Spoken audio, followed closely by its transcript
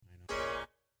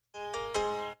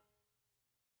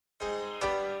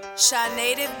Shy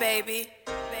Native, baby.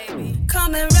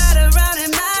 Coming right around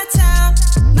in my town,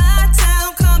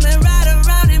 coming right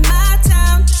around in my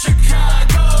town.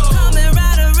 Chicago. Coming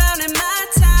right around in my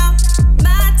town,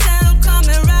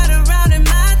 coming right around in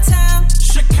my town.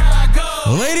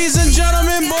 Chicago. Ladies and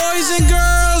gentlemen, boys and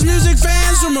girls, music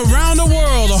fans from around the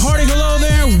world, a hearty hello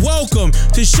there and welcome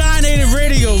to Shy Native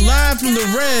Radio, live from the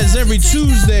Res every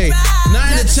Tuesday,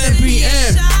 9 to 10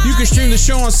 p.m. You can stream the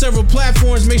show on several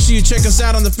platforms. Make sure you check us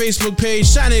out on the Facebook page,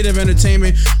 Shy Native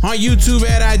Entertainment, on YouTube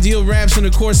at Ideal Raps, and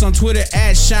of course on Twitter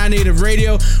at Shy Native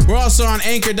Radio. We're also on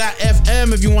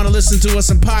Anchor.fm if you want to listen to us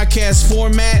in podcast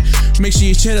format. Make sure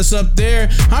you hit us up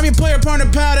there. I'm your player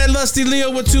partner pal, that Lusty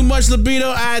Leo with too much libido,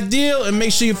 Ideal, and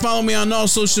make sure you follow me on all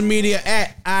social media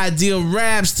at Ideal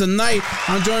Raps. Tonight,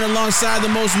 I'm joined alongside the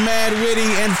most mad, witty,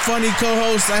 and funny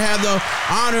co-host I have the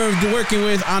honor of working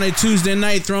with on a Tuesday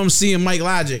night, Throw MC and Mike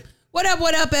Logic. What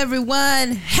up,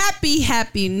 everyone?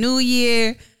 Happy New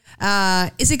Year.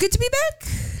 Is it good to be back?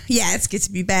 Yeah, it's good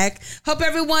to be back. Hope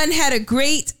everyone had a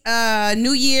great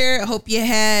New Year. Hope you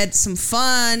had some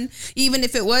fun, even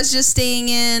if it was just staying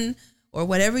in or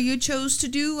whatever you chose to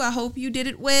do. I hope you did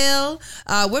it well.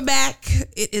 We're back.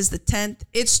 It is the 10th.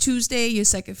 It's Tuesday, your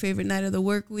second favorite night of the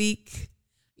work week.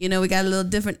 You know, we got a little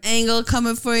different angle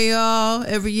coming for y'all.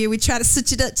 Every year we try to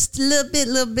switch it up just a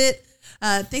little bit.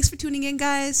 Thanks for tuning in,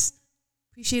 guys.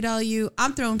 Appreciate all you.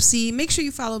 I'm Throw MC. Make sure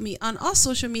you follow me on all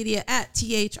social media at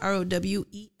THROWEMC.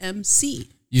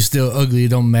 You still ugly. It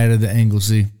don't matter the angle,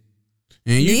 see.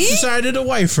 And you Me? decided to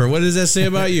wife her. What does that say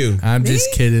about you? I'm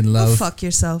just Me? kidding, love. Go fuck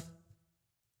yourself.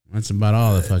 That's about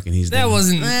all the fucking he's That doing.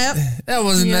 wasn't Yep.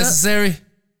 Yep. necessary.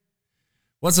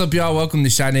 What's up, y'all? Welcome to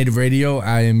Shy Native Radio.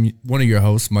 I am one of your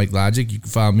hosts, Mike Logic. You can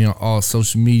follow me on all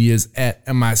social medias at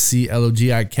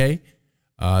MICLOGIK.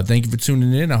 Thank you for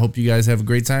tuning in. I hope you guys have a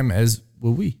great time, as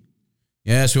will we.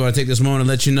 Yes, we want to take this moment to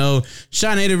let you know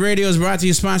Shy Native Radio is brought to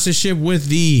you sponsorship with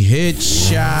The Hit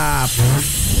Shop.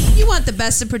 You want the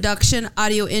best in production,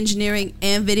 audio engineering,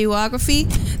 and videography?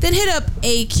 Then hit up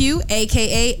AQ,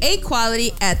 aka A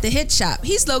Quality, at The Hit Shop.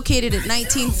 He's located at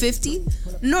 1950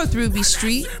 North Ruby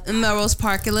Street in Melrose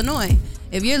Park, Illinois.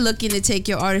 If you're looking to take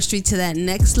your artistry to that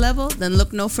next level, then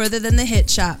look no further than The Hit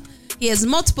Shop. He has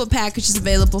multiple packages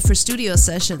available for studio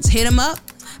sessions. Hit him up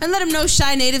and let him know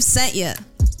Shy Native sent you.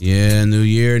 Yeah, new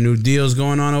year, new deals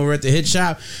going on over at The Hit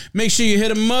Shop. Make sure you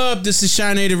hit them up. This is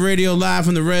Shy Native Radio live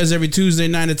from the Res every Tuesday,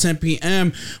 9 to 10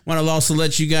 p.m. Want to also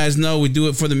let you guys know we do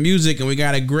it for the music, and we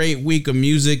got a great week of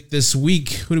music this week.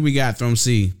 Who do we got, Throw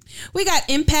MC? We got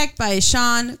Impact by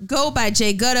Sean, Go by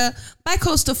Jay Gutta, By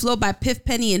Coastal Flow by Piff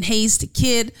Penny and Hayes the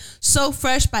Kid, So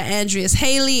Fresh by Andreas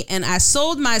Haley, and I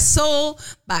Sold My Soul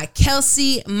by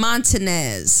Kelsey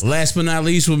Montanez. Last but not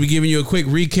least, we'll be giving you a quick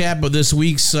recap of this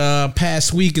week's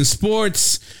past week in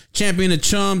sports, Champion of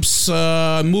Chumps,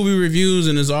 movie reviews,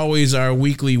 and as always, our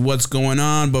weekly What's Going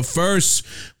On. But first,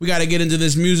 we got to get into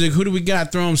this music. Who do we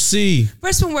got, Throw MC?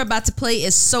 First one we're about to play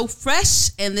is So Fresh,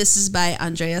 and this is by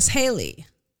Andreas Haley.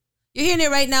 You're hearing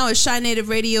it right now at Shy Native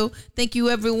Radio. Thank you,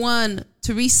 everyone.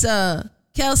 Teresa,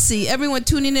 Kelsey, everyone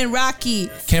tuning in. Rocky.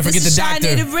 Can't forget This is the Shy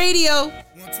doctor. Native Radio.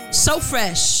 So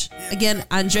Fresh. Again,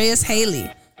 Andreas Haley.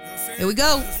 Here we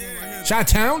go.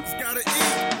 Chi-Town?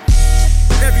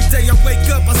 Every day I wake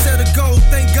up, I set a goal.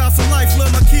 Thank God for life,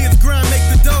 love my kids, grind, make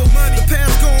the dough. The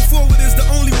path going forward is the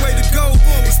only way to go.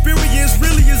 Experience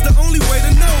really is the only way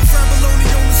to know. Fried bologna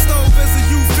on the stove as a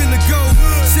youth finna go.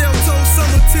 Shell toe,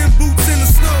 summer, 10 boots in the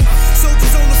snow.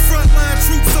 Soldiers on the front line,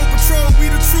 troops on patrol. We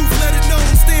the truth, let it know.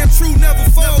 Stand true, never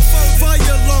fold. Fire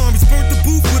alarms, burnt the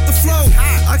booth with the flow.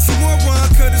 Oxymoron,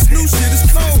 cut this new shit is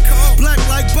cold. Black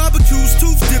like barbecues,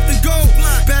 tooth dipped in gold.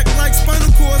 Back like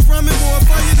spinal cords, rhyming more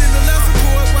fire than the left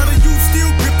report. While the youth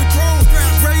still grip the chrome.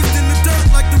 Raised in the dirt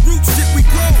like the root shit we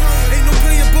grow. Ain't no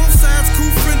playing both sides,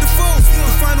 cool friend or foe.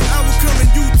 The final hour coming,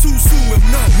 you too soon with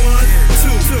no. 1,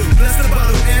 2, blessed by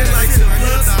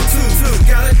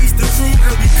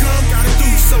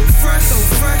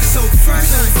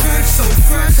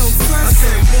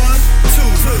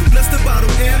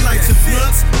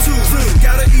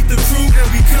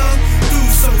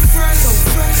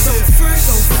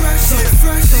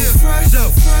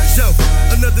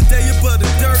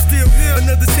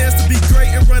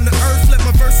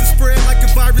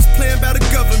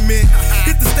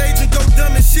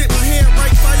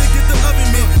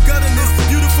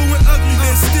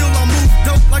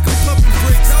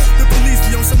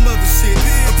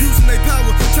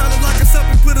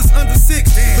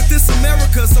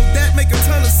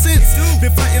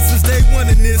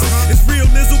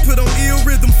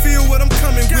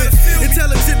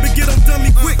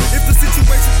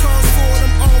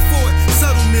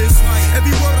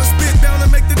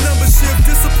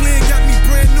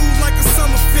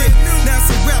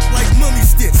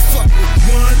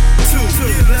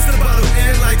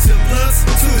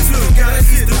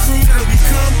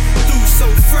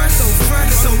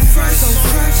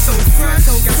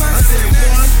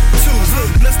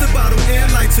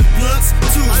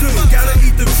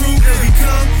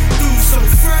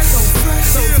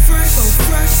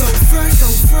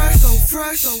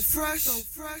fresh, so fresh, so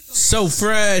fresh. So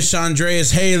fresh,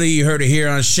 Andreas Haley. You heard it here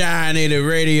on Shy Native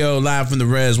Radio, live from the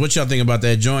Res. What y'all think about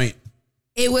that joint?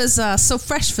 It was so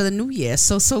fresh for the new year.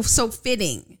 So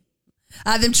fitting.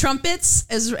 Them trumpets,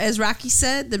 as Rocky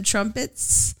said, them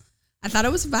trumpets. I thought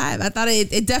it was a vibe. I thought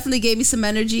it definitely gave me some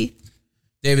energy.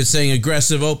 David saying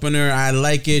aggressive opener. I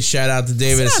like it. Shout out to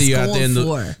David. That's what See you I out was there in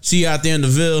going the for. see you out there in the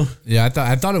Ville. Yeah,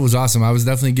 I thought it was awesome. I was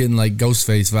definitely getting like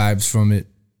Ghostface vibes from it.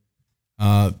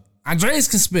 Andreas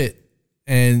can spit,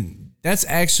 and that's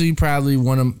actually probably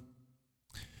one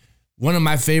of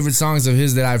my favorite songs of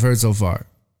his that I've heard so far.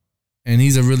 And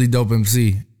he's a really dope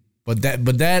MC. But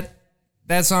that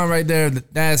song right there,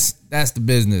 that's the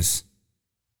business.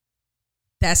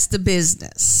 That's the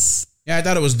business. Yeah, I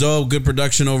thought it was dope. Good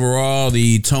production overall.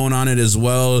 The tone on it as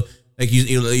well. Like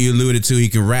you alluded to, he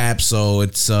can rap, so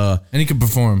it's And he can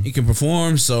perform. he can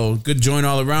perform. So good joint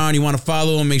all around. You want to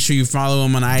follow him? Make sure you follow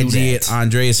him on IG at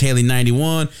Andreas Haley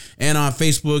 91 and on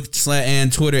Facebook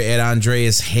and Twitter at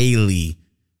Andreas Haley.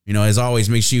 You know, as always,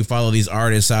 make sure you follow these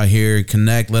artists out here.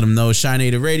 Connect. Let them know Shy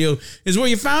Native Radio is where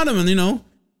you found them, and you know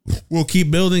we'll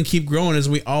keep building, keep growing as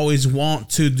we always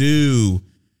want to do.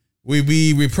 We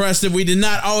be repressed if we did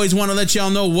not always want to let y'all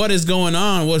know what is going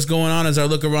on. What's going on as I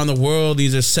look around the world.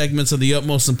 These are segments of the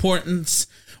utmost importance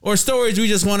or stories we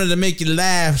just wanted to make you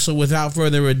laugh. So without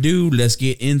further ado, let's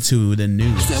get into the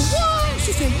news. I said, what?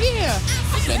 She said, yeah.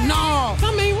 I said, no,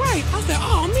 that ain't right. I said,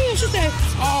 oh, man. She said,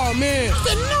 oh, man. I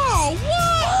said, no,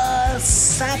 what?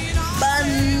 What's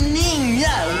happening?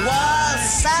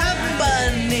 What's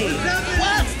happening?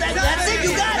 What's that? That's it,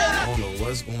 you got it. I don't know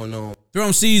what's going on.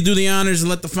 Throw C's, do the honors, and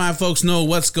let the fine folks know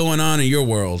what's going on in your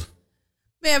world.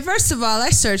 Man, first of all, I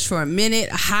searched for a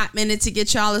hot minute to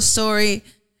get y'all a story.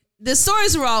 The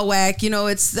stories were all whack. You know,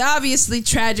 it's obviously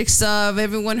tragic stuff.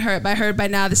 Everyone heard by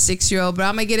now the 6-year-old. But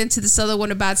I'm going to get into this other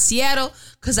one about Seattle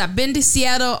because I've been to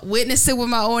Seattle, witnessed it with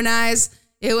my own eyes.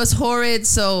 It was horrid.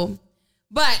 So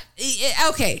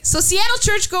Seattle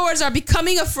churchgoers are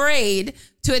becoming afraid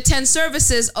to attend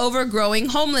services over a growing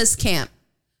homeless camp.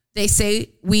 They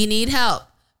say, we need help.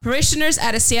 Parishioners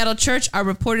at a Seattle church are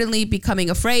reportedly becoming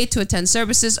afraid to attend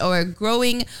services over a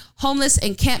growing homeless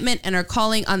encampment and are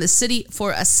calling on the city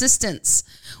for assistance.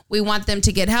 We want them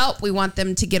to get help. We want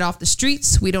them to get off the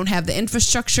streets. We don't have the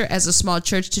infrastructure as a small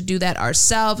church to do that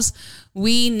ourselves.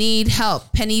 We need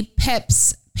help. Penny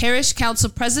Peps, parish council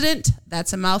president,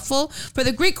 that's a mouthful, for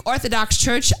the Greek Orthodox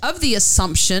Church of the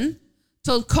Assumption,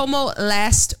 told Como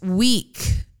last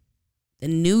week. The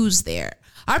news there.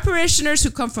 Our parishioners who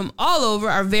come from all over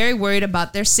are very worried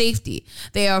about their safety.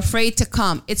 They are afraid to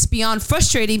come. It's beyond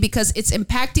frustrating because it's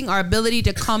impacting our ability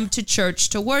to come to church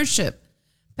to worship.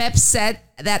 Pep said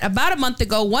that about a month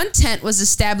ago, one tent was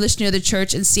established near the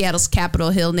church in Seattle's Capitol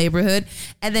Hill neighborhood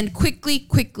and then quickly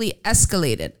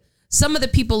escalated. Some of the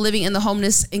people living in the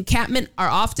homeless encampment are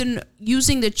often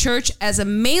using the church as a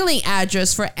mailing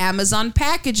address for Amazon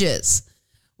packages,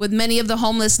 with many of the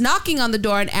homeless knocking on the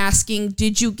door and asking,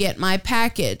 did you get my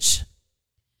package?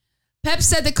 Pep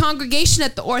said the congregation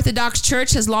at the Orthodox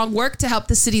Church has long worked to help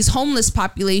the city's homeless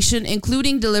population,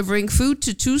 including delivering food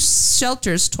to 2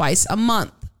 shelters twice a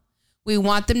month. We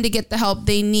want them to get the help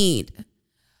they need.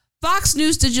 Fox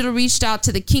News Digital reached out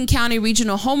to the King County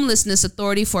Regional Homelessness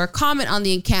Authority for a comment on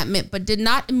the encampment, but did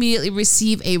not immediately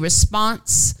receive a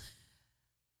response.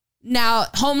 Now,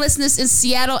 homelessness in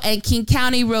Seattle and King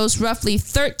County rose roughly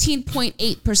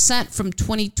 13.8% from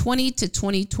 2020 to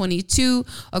 2022,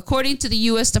 according to the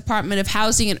U.S. Department of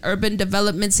Housing and Urban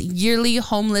Development's yearly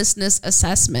homelessness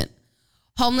assessment.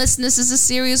 Homelessness is a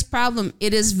serious problem.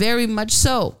 It is very much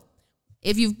so.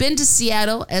 If you've been to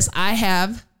Seattle, as I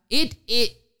have, if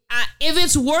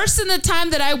it's worse than the time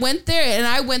that I went there, and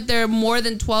I went there more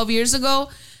than 12 years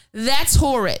ago, that's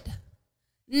horrid.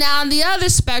 Now, on the other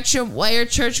spectrum, why are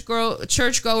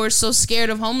churchgoers so scared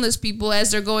of homeless people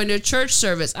as they're going to a church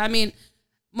service? I mean,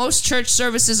 most church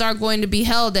services aren't going to be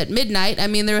held at midnight. I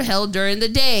mean, they're held during the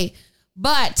day.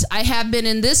 But I have been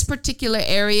in this particular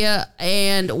area,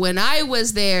 and when I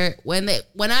was there, when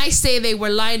I say they were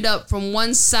lined up from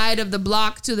one side of the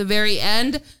block to the very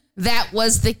end, that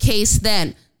was the case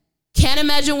then. Can't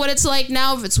imagine what it's like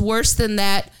now if it's worse than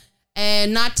that.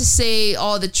 And not to say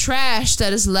all the trash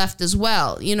that is left as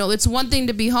well. You know, it's one thing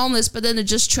to be homeless, but then to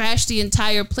just trash the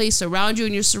entire place around you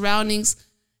and your surroundings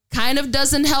kind of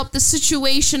doesn't help the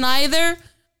situation either.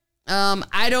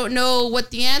 I don't know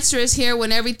what the answer is here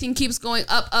when everything keeps going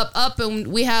up, and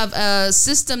we have a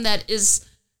system that is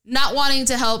not wanting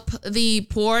to help the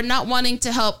poor, not wanting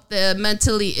to help the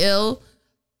mentally ill.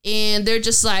 And they're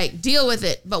just like, deal with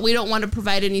it. But we don't want to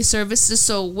provide any services.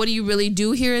 So what do you really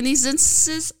do here in these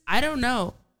instances? I don't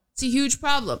know. It's a huge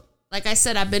problem. like I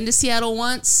said, I've been to Seattle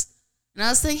once, and I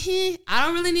was thinking, I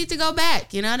don't really need to go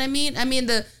back. You know what I mean? I mean,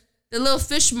 the little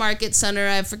fish market center,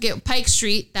 I forget, Pike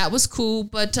Street, that was cool.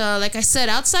 But like I said,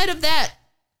 outside of that,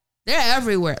 they're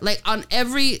everywhere. Like on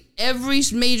every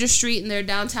major street in their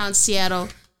downtown Seattle,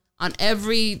 on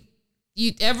every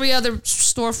other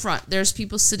storefront, there's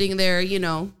people sitting there, you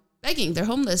know, begging. They're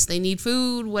homeless. They need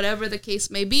food, whatever the case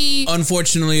may be.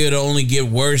 Unfortunately, it'll only get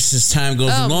worse as time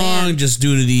goes along, man. just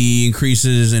due to the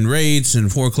increases in rates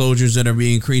and foreclosures that are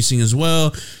being increasing as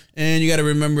well. And you got to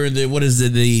remember that, what is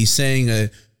the saying?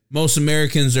 Most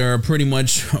Americans are pretty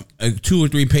much 2 or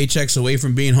 3 paychecks away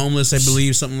from being homeless, I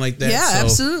believe, something like that. Yeah, so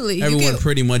absolutely. Everyone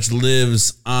pretty much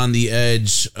lives on the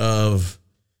edge of,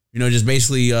 you know, just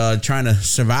basically trying to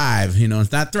survive. You know,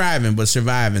 it's not thriving, but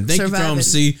surviving. Thank you, Tom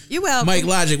C. You're welcome. Mike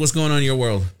Logic, what's going on in your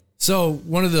world? So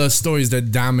one of the stories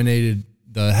that dominated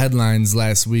the headlines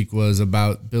last week was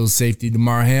about Bills safety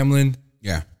Damar Hamlin.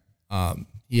 Yeah.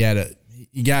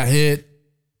 He got hit,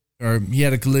 or he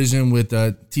had a collision with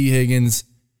T. Higgins,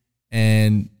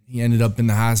 and he ended up in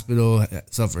the hospital,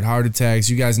 suffered heart attacks.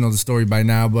 You guys know the story by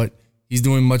now, but he's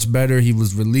doing much better. He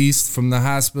was released from the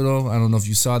hospital. I don't know if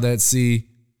you saw that, C,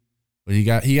 but he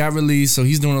got released, so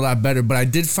he's doing a lot better. But I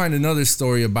did find another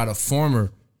story about a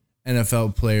former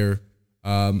NFL player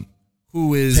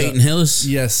who is Peyton Hillis?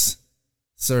 Yes,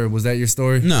 sir. Was that your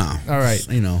story? No. All right.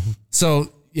 You know.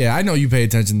 So, yeah, I know you pay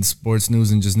attention to sports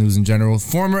news and just news in general.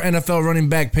 Former NFL running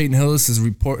back Peyton Hillis is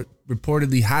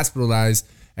reportedly hospitalized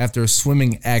after a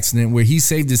swimming accident where he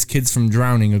saved his kids from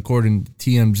drowning, according to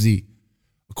TMZ.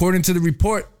 According to the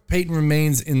report, Peyton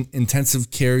remains in intensive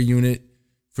care unit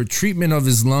for treatment of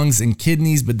his lungs and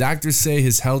kidneys, but doctors say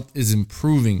his health is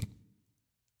improving.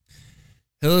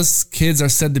 Hillis' kids are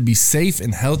said to be safe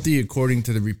and healthy, according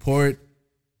to the report.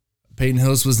 Peyton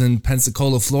Hillis was in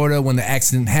Pensacola, Florida when the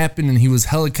accident happened, and he was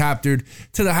helicoptered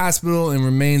to the hospital and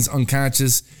remains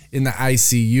unconscious in the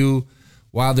ICU.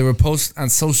 While there were posts on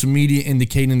social media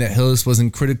indicating that Hillis was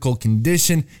in critical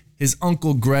condition, his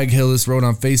uncle Greg Hillis wrote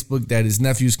on Facebook that his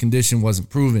nephew's condition wasn't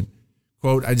proven.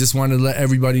 Quote, I just wanted to let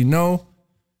everybody know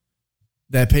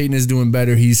that Peyton is doing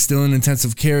better. He's still in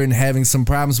intensive care and having some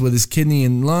problems with his kidneys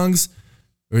and lungs,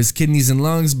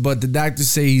 but the doctors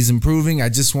say he's improving. I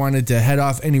just wanted to head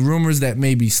off any rumors that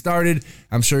may be started.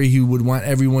 I'm sure he would want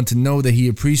everyone to know that he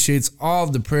appreciates all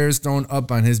of the prayers thrown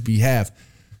up on his behalf.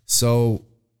 So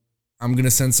I'm going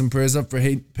to send some prayers up for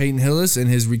Peyton Hillis and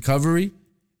his recovery,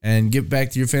 and get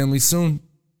back to your family soon.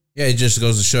 Yeah, it just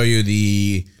goes to show you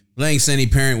the lengths any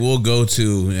parent will go to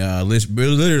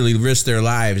literally risk their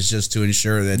lives just to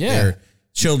ensure that their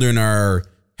children are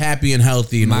happy and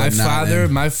healthy. And my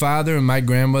father and my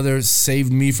grandmother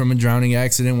saved me from a drowning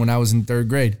accident when I was in 3rd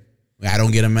grade. I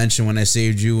don't get a mention when I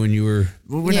saved you when you were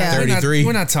 33.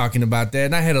 We're not talking about that.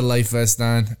 And I had a life vest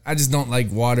on. I just don't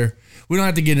like water. We don't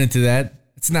have to get into that.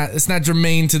 It's not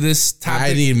germane to this topic.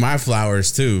 I need my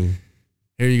flowers too.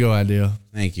 Here you go, Adil.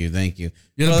 Thank you.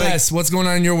 You're the best. What's going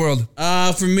on in your world?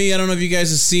 For me, I don't know if you guys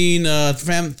have seen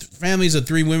families of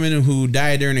 3 women who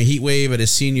died during a heat wave at a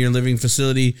senior living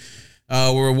facility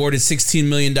were awarded $16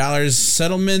 million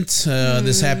settlement.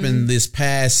 This happened this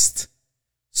past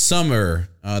summer.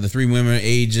 The 3 women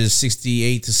ages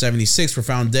 68 to 76 were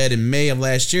found dead in May of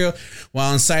last year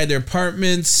while inside their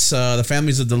apartments. The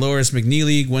families of Dolores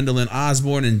McNeely, Gwendolyn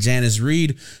Osborne, and Janice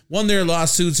Reed won their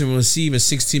lawsuits and will receive a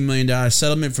 $16 million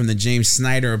settlement from the James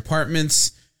Snyder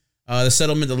Apartments.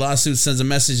 The lawsuit sends a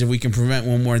message: if we can prevent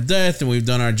one more death, and we've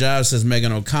done our job, says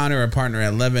Megan O'Connor, a partner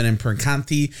at Levin and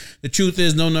Perconti. The truth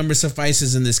is, no number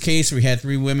suffices in this case. We had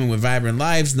 3 women with vibrant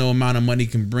lives. No amount of money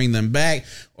can bring them back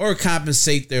or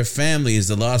compensate their families.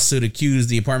 The lawsuit accused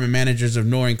the apartment managers of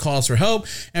ignoring calls for help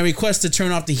and requests to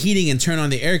turn off the heating and turn on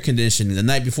the air conditioning. The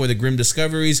night before the grim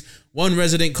discoveries, one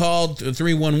resident called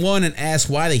 311 and asked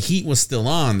why the heat was still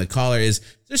on. The caller is,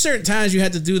 there certain times you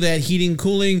had to do that heating,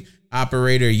 cooling?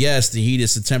 Operator, yes, the heat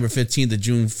is September 15th to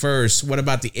June 1st. What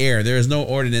about the air? There is no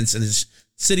ordinance in the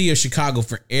city of Chicago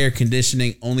for air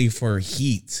conditioning, only for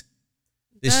heat.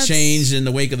 This changed in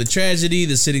the wake of the tragedy.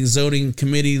 The sitting zoning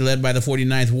committee, led by the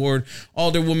 49th Ward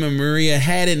Alderwoman Maria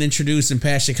Haddon, introduced and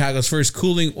passed Chicago's first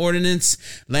cooling ordinance.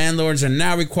 Landlords are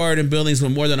now required in buildings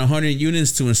with more than 100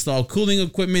 units to install cooling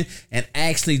equipment and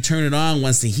actually turn it on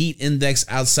once the heat index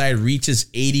outside reaches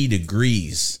 80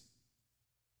 degrees.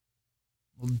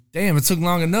 Well, damn, it took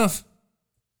long enough.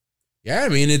 Yeah, I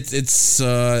mean, it's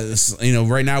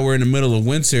right now we're in the middle of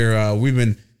winter. We've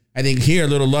been, I think, here a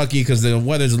little lucky because the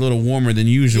weather's a little warmer than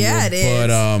usual. Yeah, it is.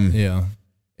 But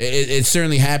it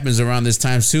certainly happens around this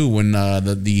time too when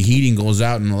the heating goes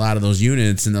out in a lot of those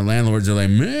units and the landlords are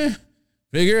like, meh,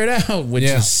 figure it out, which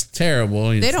is terrible.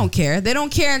 They don't care. They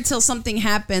don't care until something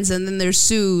happens and then they're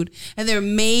sued and they're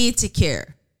made to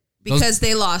care because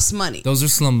they lost money. Those are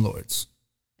slumlords.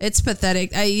 It's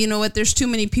pathetic. You know what? There's too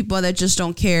many people that just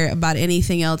don't care about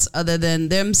anything else other than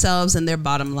themselves and their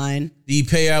bottom line. The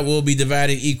payout will be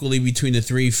divided equally between the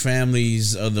 3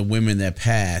 families of the women that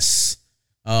pass.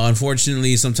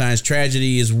 Unfortunately, sometimes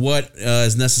tragedy is what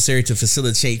is necessary to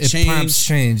facilitate change. It prompts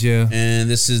change, yeah. And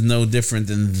this is no different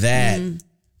than that.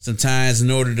 Sometimes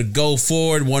in order to go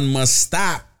forward, one must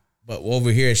stop. But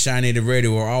over here at Shy Native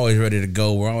Radio, we're always ready to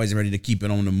go. We're always ready to keep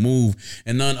it on the move.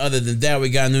 And none other than that, we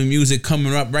got new music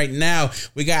coming up right now.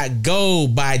 We got Go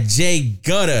by Jay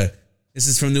Gutter. This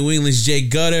is from New England's Jay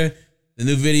Gutter. The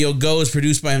new video Go is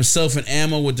produced by himself and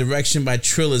Ammo with direction by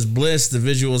Trillis Bliss. The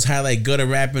visuals highlight Gutter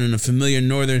rapping in a familiar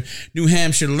northern New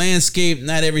Hampshire landscape.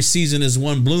 Not every season is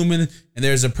one blooming, and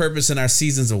there's a purpose in our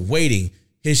seasons of waiting.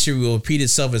 History will repeat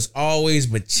itself as always,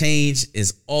 but change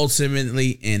is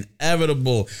ultimately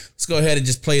inevitable. Let's go ahead and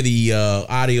just play the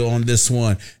audio on this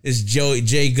one. It's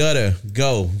Jay Gutter,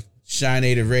 Go, Shy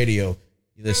Native Radio.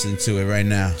 You listen to it right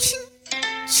now.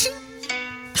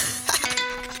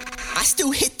 I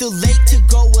still hit the lake to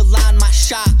go align my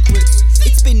chakras.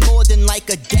 It's been more than like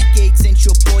a decade since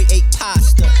your boy ate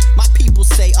pasta. My people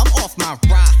say I'm off my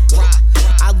rocker.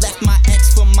 I left my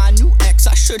ex for my new ex.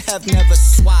 I should have never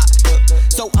swapped her.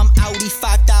 So I'm Audi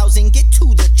 5000. Get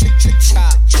to the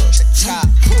chop.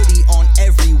 Hoodie on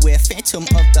everywhere. Phantom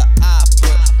of the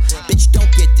Opera. Bitch,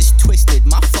 don't get this twisted.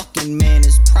 My fucking man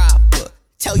is proper.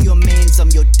 Tell your mans I'm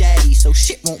your daddy, so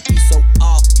shit won't be so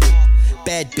awkward.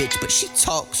 Bad bitch, but she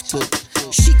talks good.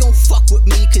 She gon' fuck with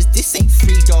me, cause this ain't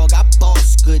free, dog. I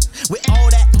boss good. With all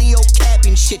that Leo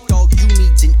capping shit, dog, you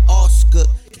need an Oscar.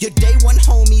 Your day one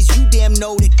homies, you damn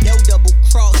know that they'll double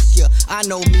cross ya. I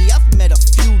know me, I've met a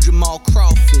few Jamal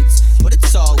Crawfords, but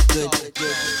it's all good.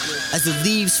 As the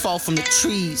leaves fall from the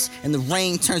trees and the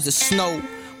rain turns to snow,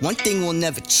 one thing will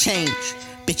never change.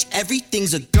 Bitch,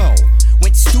 everything's a go.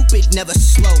 Went stupid, never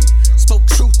slow. Spoke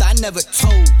truth, I never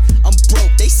told. I'm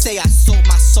broke, they say I sold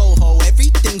my soul, ho.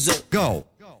 Everything's a go.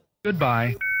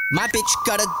 Goodbye. My bitch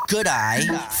got a good eye.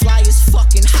 Fly is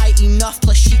fucking high enough,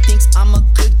 plus she thinks I'm a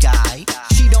good guy.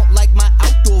 She don't like my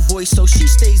outdoor voice, so she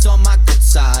stays on my good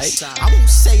side. I won't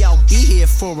say I'll be here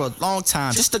for a long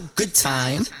time, just a good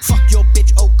time. Fuck your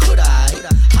bitch, oh could I?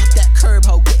 Hop that curb,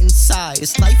 ho, get inside.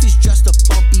 This life is just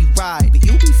a bumpy ride, but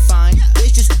you'll be fine.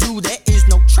 There's just do, there is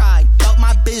no try. Out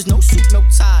my biz, no suit, no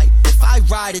tie. If I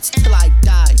ride, it's till I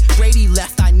die. Brady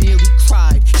left, I nearly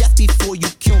cried. Death before you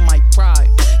kill my pride.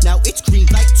 Now it's green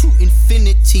light to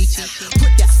infinity.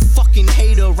 Put that fucking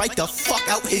hater right the fuck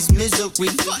out his misery.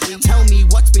 Tell me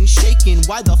what's been shaking.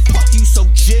 Why the fuck you so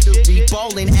jittery?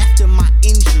 Balling after my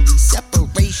injury.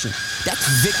 Separation, that's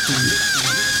victory.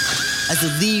 As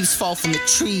the leaves fall from the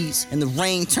trees and the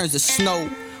rain turns to snow,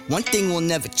 one thing will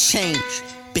never change.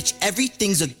 Bitch,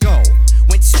 everything's a go.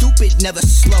 Went stupid, never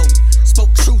slow.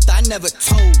 Spoke truth, I never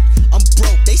told. I'm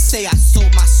broke, they say I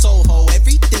sold my soul, ho.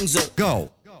 Everything's a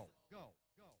go.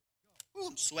 Ooh,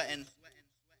 I'm sweating.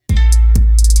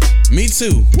 Me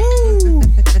too. Woo!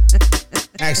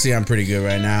 Actually, I'm pretty good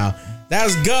right now. That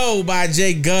was Go by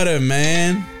Jay Gutter,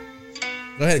 man.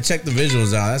 Go ahead and check the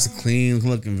visuals out. That's a clean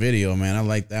looking video, man. I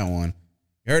like that one.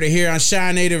 You heard it here on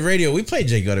Shy Native Radio. We played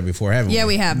Jay Gutter before, haven't we? Yeah,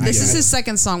 we have. This is his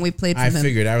second song we played from him. I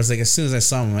figured. I was like, as soon as I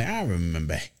saw him, I'm like, I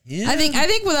remember. Yeah. I think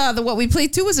with what we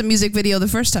played too was a music video the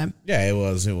first time. Yeah, it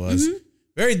was. Mm-hmm.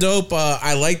 Very dope.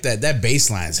 I like that. That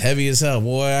bass line's heavy as hell,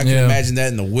 boy. I can imagine that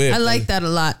in the whip. I like that a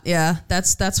lot. Yeah,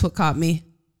 that's what caught me.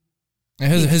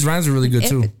 And his rhymes are really good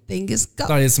too. Everything is go.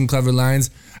 Thought he had some clever lines.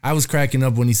 I was cracking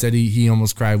up when he said he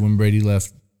almost cried when Brady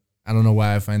left. I don't know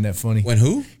why I find that funny. When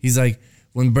who? He's like,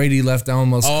 when Brady left, I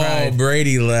almost cried. Oh,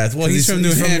 Brady left. Well, he's from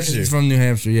New Hampshire. He's from New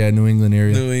Hampshire, yeah, New England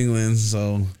area. New England,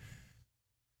 so.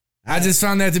 I just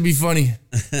found that to be funny.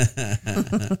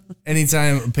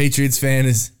 Anytime a Patriots fan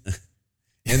is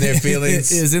in their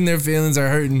feelings, is in their feelings are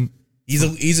hurting.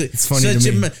 It's funny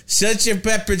to me. Shut your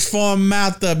Pepperidge Farm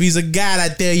mouth up. He's a god, I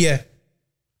tell you.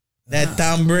 That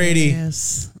Tom Brady.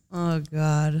 Yes. Oh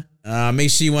God. Make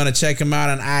sure you want to check him out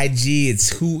on IG. It's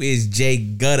Who Is Jay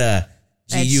Gutter.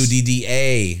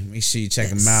 Gudda. Make sure you check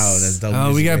him out. That's dope.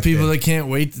 Oh, we got people that can't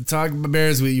wait to talk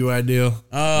Bears with you, Ideal.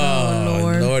 Oh,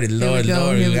 Lord. We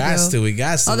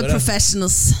got to. All the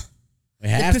professionals. We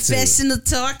have the professional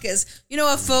talkers. You know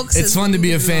what, folks? It's fun to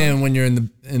be a fan when you're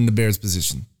in the Bears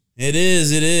position. It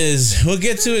is. We'll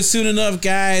get to it soon enough,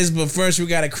 guys. But first, we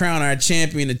got to crown our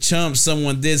champion, the chump.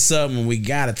 Someone did something, and we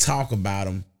got to talk about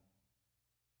him.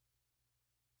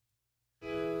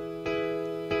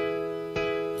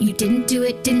 You didn't do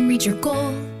it, didn't reach your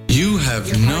goal. You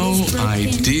have no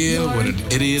idea what an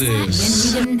idiot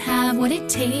is. When you didn't have what it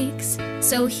takes.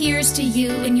 So here's to you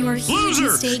and your huge loser!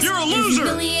 mistakes. You're a loser!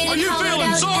 Are you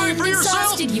feeling sorry for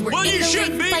yourself? Well, you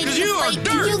should be, because you are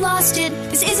dirt! You lost it.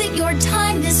 This isn't your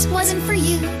time. This wasn't for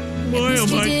you. Why am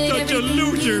I such a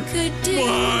loser?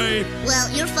 Why? Well,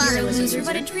 your father was a loser,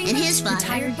 but a dreamer. and his father,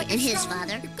 Tired, but and you're his strong.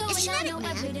 father. You're going It's genetic, on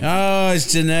man. Oh,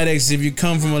 it's genetics. If you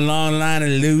come from a long line of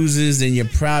losers, then you're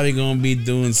probably gonna be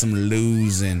doing some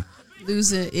losing.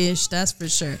 Loser-ish, that's for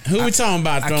sure. Who we talking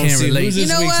about, I Throne can't C? relate. Who's this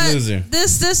You know week's what? loser?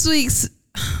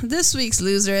 This week's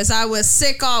loser, as I was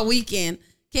sick all weekend,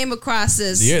 came across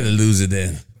this. You're the loser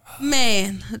then.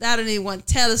 Man, I don't even want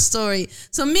to tell the story.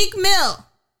 So Meek Mill.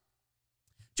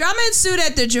 Drama ensued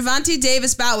at the Gervonta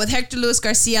Davis bout with Hector Luis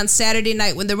Garcia on Saturday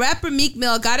night when the rapper Meek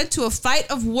Mill got into a fight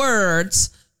of words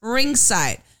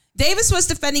ringside. Davis was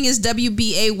defending his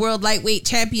WBA World Lightweight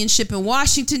Championship in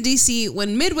Washington, D.C.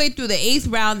 when midway through the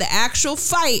 8th round, the actual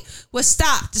fight was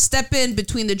stopped to step in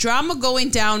between the drama going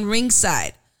down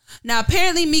ringside. Now,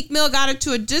 apparently, Meek Mill got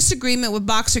into a disagreement with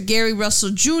boxer Gary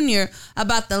Russell Jr.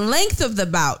 about the length of the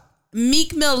bout.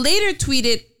 Meek Mill later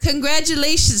tweeted,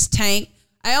 "Congratulations, Tank.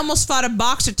 I almost fought a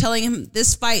boxer telling him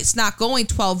this fight's not going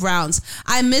 12 rounds.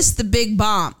 I missed the big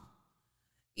bomb."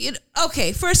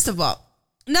 Okay, first of all,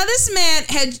 now this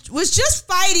man was just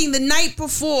fighting the night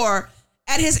before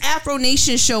at his Afro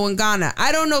Nation show in Ghana.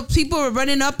 I don't know, people were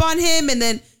running up on him and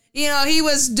then, he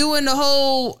was doing the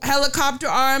whole helicopter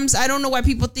arms. I don't know why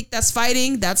people think that's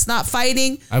fighting. That's not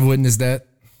fighting. I've witnessed that.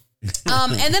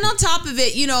 And then on top of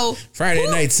it, Friday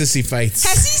night sissy fights.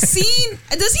 Has he seen,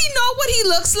 does he know what he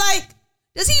looks like?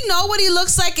 Does he know what he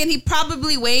looks like? And he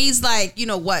probably weighs like,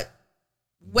 what?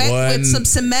 Wet with some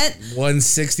cement.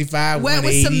 165, wet 180,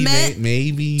 with cement.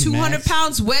 Maybe 200 max.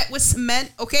 pounds wet with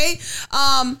cement, okay?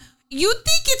 You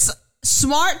think it's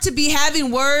smart to be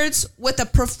having words with a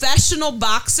professional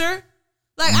boxer?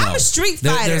 Like, I'm a street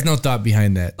fighter. There's no thought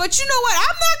behind that. But you know what?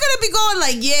 I'm not going to be going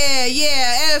like,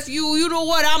 yeah, F you know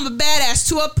what? I'm a badass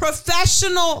to a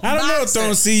professional I don't know, boxer.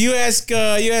 Throne C. You ask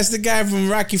the guy from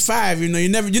Rocky V. You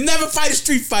never fight a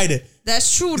street fighter.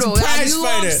 That's true, though. He's a prize You know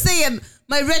what I'm fighter. saying?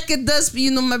 My record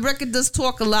does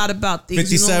talk a lot about things.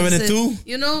 57 and 2?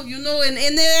 And one of those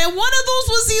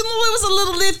was, it was a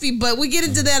little iffy, but we get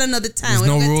into that another time. There's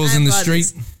no rules in the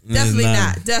street? Definitely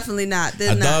There's Definitely not.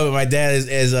 A W, my dad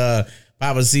is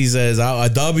Papa C says, a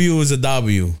W is a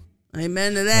W.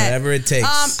 Amen to that. Whatever it takes.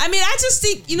 I just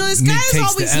think, this guy Meek is takes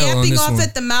always the L on yapping this off one.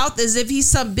 at the mouth as if he's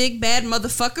some big bad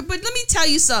motherfucker. But let me tell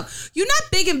you something. You're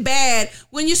not big and bad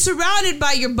when you're surrounded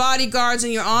by your bodyguards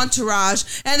and your entourage,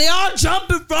 and they all jump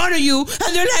in front of you,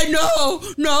 and they're like,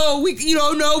 no, we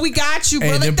got you, bro.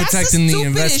 Hey, Like, they're that's protecting the stupidest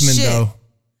investment, shit. though.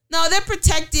 No, they're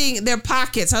protecting their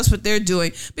pockets. That's what they're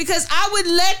doing. Because I would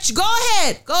let you go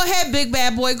ahead, big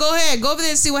bad boy. Go ahead, go over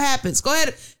there and see what happens. Go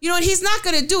ahead. And he's not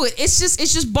gonna do it. It's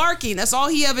just barking. That's all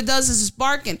he ever does is just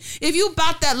barking. If you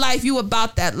about that life, you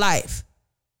about that life.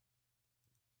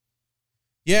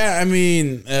 Yeah, I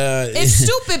mean, it's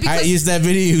stupid because I used that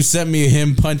video you sent me,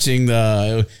 him punching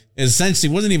it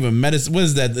essentially wasn't even medicine. What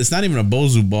is that? It's not even a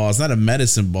Bozu ball. It's not a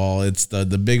medicine ball. It's the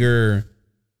bigger.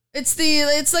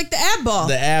 It's like the ab ball.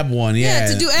 The ab one, yeah.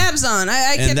 Yeah, to do abs on.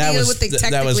 I can't think of what they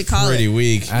technically call it. That was pretty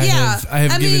weak. I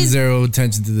have given zero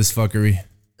attention to this fuckery.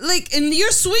 Like, and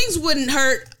your swings wouldn't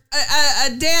hurt a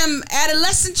damn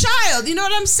adolescent child. You know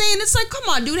what I'm saying? It's like, come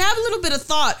on, dude, have a little bit of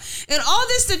thought. And all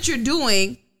this that you're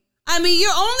doing, I mean, you're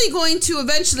only going to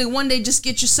eventually one day just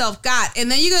get yourself got.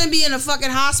 And then you're going to be in a fucking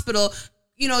hospital,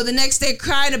 the next day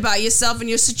crying about yourself and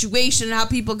your situation and how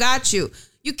people got you.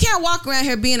 You can't walk around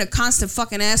here being a constant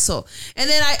fucking asshole. And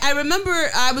then I remember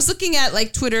I was looking at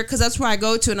like Twitter because that's where I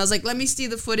go to. And I was like, let me see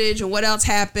the footage and what else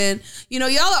happened. Y'all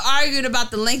are arguing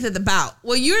about the length of the bout.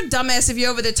 Well, you're a dumbass if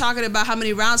you're over there talking about how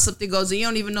many rounds something goes and you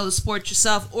don't even know the sport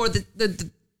yourself or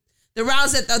the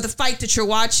rounds of the fight that you're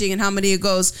watching and how many it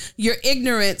goes. Your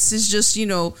ignorance is just,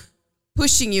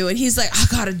 pushing you. And he's like, I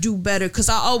got to do better because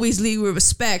I always lead with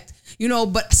respect.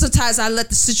 But sometimes I let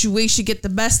the situation get the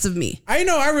best of me. I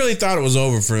really thought it was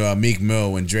over for Meek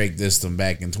Mill when Drake dissed him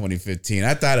back in 2015.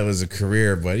 I thought it was a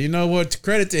career, but you know what? To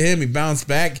credit to him, he bounced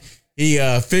back. He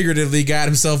figuratively got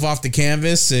himself off the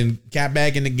canvas and got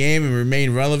back in the game and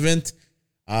remained relevant.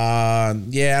 I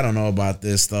don't know about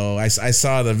this, though. I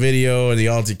saw the video and the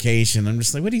altercation. I'm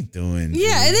just like, what are you doing?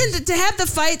 Yeah, dude? And then to have the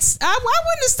fights, I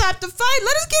wouldn't have stopped the fight.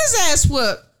 Let us get his ass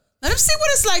whooped. Let him see what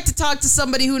it's like to talk to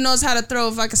somebody who knows how to throw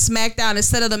like a smackdown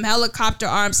instead of them helicopter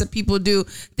arms that people do,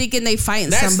 thinking they fighting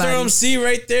That's somebody. Throw MC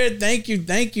right there. Thank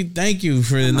you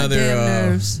for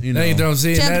another. You know, Throw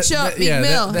MC. Champ, Meek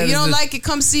Mill. You don't like it?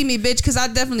 Come see me, bitch, because I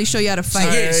definitely show you how to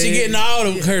fight. She getting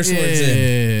all the curse words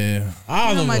in.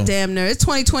 All of my them. damn nerve. It's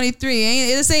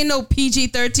 2023. This ain't no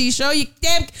PG-13 show.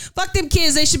 Fuck them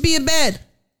kids. They should be in bed.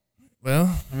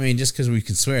 Well, I mean, just because we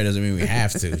can swear doesn't mean we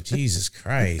have to. Jesus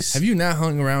Christ. Have you not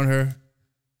hung around her?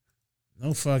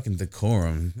 No fucking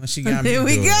decorum. She got me. Here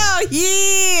we go.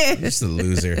 Yeah. Just a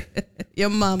loser. Your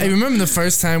mama. Hey, remember the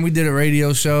first time we did a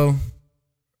radio show?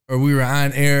 Or we were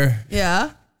on air?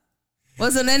 Yeah.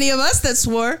 Wasn't any of us that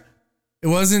swore. It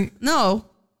wasn't? No.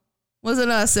 Wasn't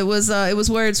us. It was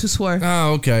Words who swore.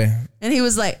 Oh, okay. And he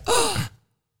was like, oh.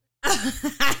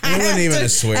 It wasn't even a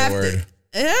swear word.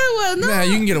 Yeah, well, no. Nah,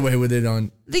 you can get away with it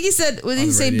on. I think he said, what did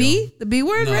he say, radio. B? The B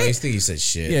word, no, right? I think he said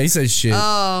shit. Yeah, he said shit.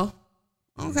 Oh.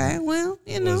 Okay, well,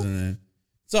 you know.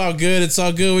 It's all good. It's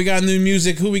all good. We got new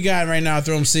music. Who we got right now,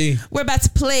 Throw MC? We're about to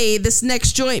play this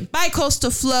next joint,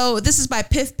 Bi-Coastal Flow. This is by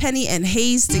Piff Penny and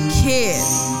Hayes the Kid.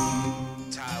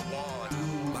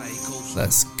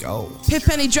 Let's go. Piff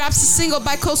Penny drops a single,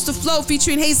 Bi-Coastal Flow,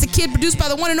 featuring Hayes the Kid, produced by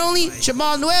the one and only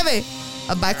Jamal Nueve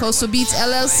of Bi-Coastal Beats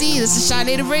LLC. This is Shy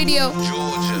Native Radio.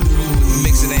 Georgia,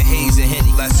 mixing that haze and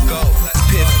Henny. Let's go.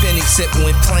 Piff Penny sip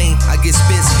when plain, I get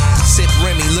busy. Sip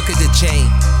Remy, look at the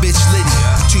chain. Bitch Liddy,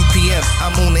 2 p.m.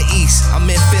 I'm on the east, I'm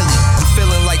in Philly. I'm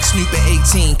feeling like Snoop at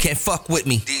 18, can't fuck with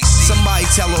me. Somebody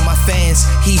tell all my fans,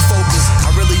 he focused.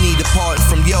 I really need a pardon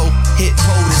from yo, hit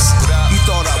POTUS. You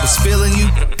thought I was feeling you?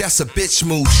 That's a bitch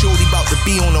move. Shorty about to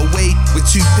be on her way with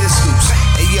 2 pistols.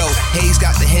 Hey yo, Hayes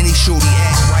got the Henny, shorty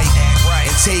act right.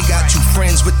 And Tay got 2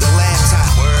 friends with the laptop.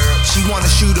 She wanna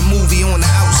shoot a movie on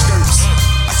the outskirts.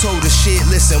 I told her shit,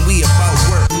 listen, we about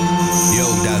work. Yo,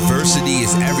 diversity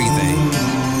is everything.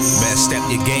 Better step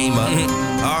your game up.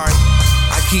 Alright,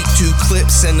 I keep 2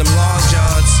 clips and them long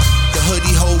johns. The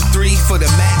hoodie hold 3 for the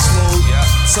max load.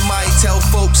 Somebody tell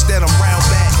folks that I'm round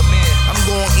back. I'm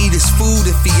gonna eat his food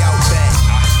if he out back.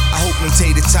 I hope them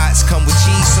tater tots come with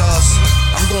cheese sauce.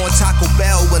 I'm going Taco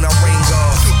Bell when I ring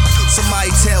off.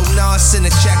 Somebody tell Nas send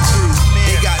a check through.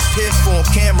 They got Piff on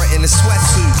camera in a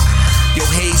sweatsuit. Yo,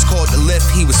 Hayes called the lift,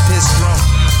 he was pissed drunk.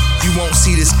 You won't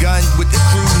see this gun with the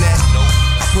crew neck.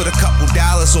 I put a couple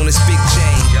dollars on this big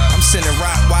chain. I'm sending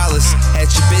Rottweilers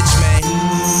at your bitch, man.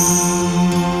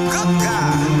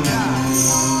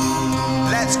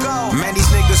 Let's go. Man, these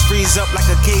niggas freeze up like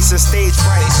a case of stage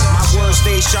fright. My words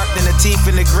stay sharp than the teeth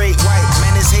in the great white.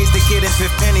 Man, it's Hayes the Kid and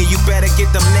Piff Penny. You better get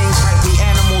them names right. We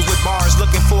animals with bars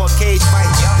looking for a cage fight.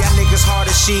 Y'all niggas hard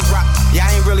as sheetrock. Y'all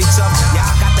ain't really tough. Y'all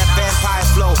got that vampire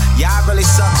flow. Y'all really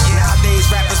suck. Nowadays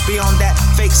rappers be on that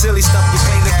fake silly stuff. You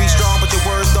claim to be strong, but your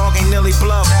words, dog, ain't nearly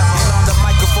bluff. And on the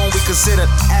microphone, we consider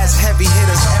as heavy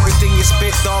hitters. Everything you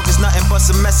spit, dog, is nothing but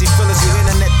some messy fillers. You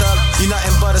internet thug, you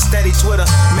nothing but a steady Twitter.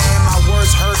 Man, my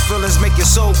words hurt feelings, make your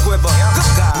soul quiver.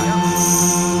 Good God,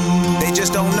 they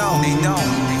just don't know. They don't.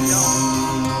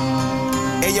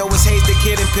 Hey yo, it's Hayes the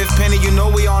Kid and Piff Penny, you know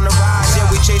we on the rise. Yeah,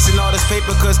 we chasing all this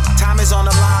paper cause time is on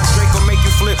the line. Drake will make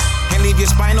you flip and leave your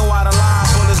spinal out of line.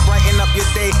 Bullets brighten up your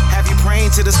day, have you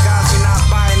praying to the skies. We not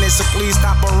buying it, so please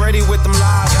stop already with them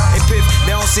lies. Hey Piff,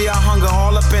 they don't see our hunger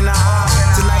all up in our eyes.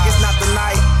 Tonight is not the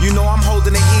night, you know I'm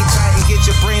holding the heat tight. And get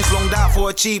your brains blown out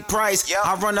for a cheap price.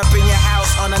 I run up in your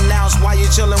house unannounced while you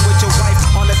chilling with your wife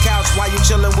on the couch. While you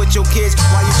chilling with your kids,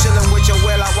 while you chilling with your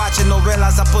abuela. Watching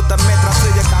novelas, I put the metra to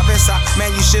your cabeza.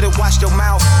 Man, you should've watched your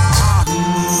mouth.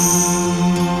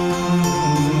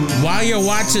 While you're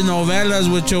watching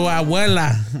novelas with your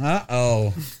abuela.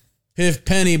 Uh-oh. Piff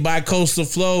Penny, Bi-Coastal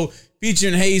Flow,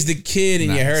 featuring Hayes the Kid,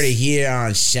 and you heard it here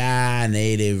on Shy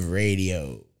Native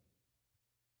Radio.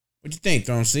 What you think,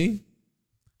 Throw MC?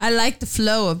 I like the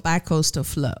flow of Bi-Coastal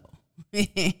Flow.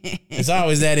 It's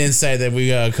always that insight that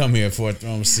we come here for, Throw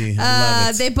MC. I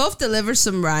love it. They both deliver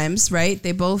some rhymes, right?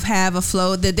 They both have a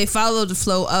flow that they follow the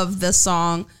flow of the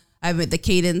song. I mean, the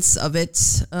cadence of it.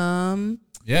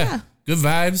 Yeah. Good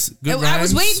vibes. Good rhymes. I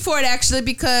was waiting for it actually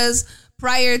because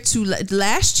prior to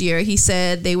last year, he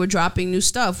said they were dropping new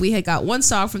stuff. We had got one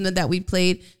song from them that we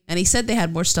played, and he said they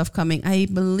had more stuff coming. I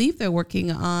believe they're working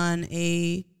on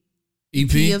a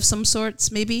EP of some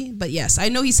sorts, maybe. But yes, I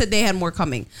know he said they had more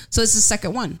coming. So it's the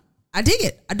second one. I dig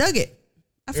it. I dug it.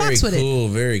 I fucks with it. Very cool.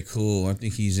 Very cool. I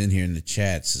think he's in here in the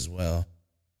chats as well.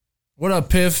 What up,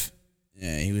 Piff?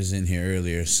 Yeah, he was in here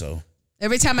earlier, so.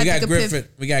 Every time I think of Piff.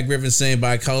 We got Griffin saying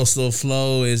Bi-Coastal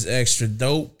Flow is extra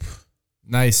dope.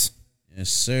 Nice. Yes,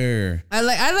 sir. I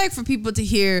like for people to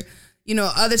hear,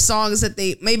 other songs that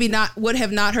they maybe would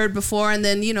have not heard before. And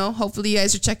then, hopefully you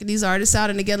guys are checking these artists out.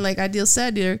 And again, like Ideal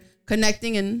said, you're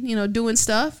connecting and, doing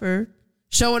stuff or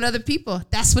showing other people.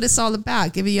 That's what it's all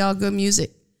about, giving y'all good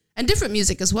music. And different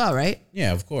music as well, right?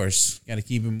 Yeah, of course. Got to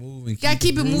keep it moving. Got to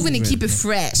keep it moving and keep it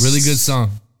fresh. Really good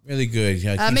song. Really good.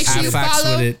 Make sure you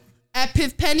follow at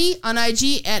Piv Penny on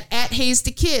IG and at Hayes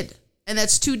the Kid. And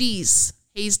that's 2 Ds.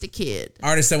 Hayes the Kid.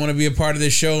 Artists that want to be a part of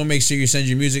this show, make sure you send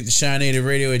your music to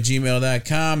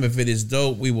ShineNativeRadio@gmail.com. If it is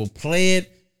dope, we will play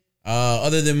it.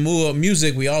 Other than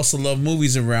music, we also love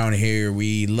movies around here.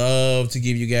 We love to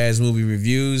give you guys movie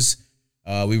reviews.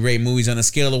 We rate movies on a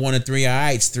scale of 1 to 3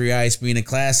 ites. 3 ites being a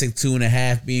classic,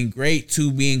 2.5 being great,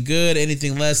 2 being good.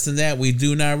 Anything less than that, we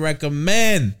do not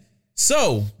recommend.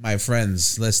 So, my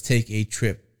friends, let's take a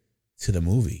trip to the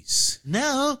movies.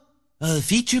 Now, a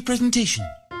feature presentation.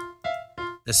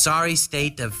 The sorry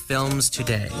state of films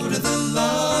today. Go to the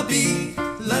lobby.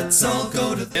 Let's all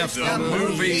go to the If the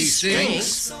movie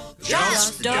stinks,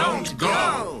 just don't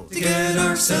go. To get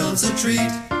ourselves a treat.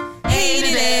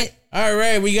 Hated it. All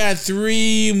right, we got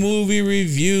 3 movie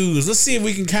reviews. Let's see if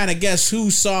we can kind of guess who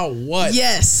saw what.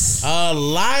 Yes.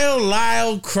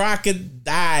 Lyle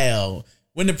Crocodile.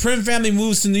 When the Prim family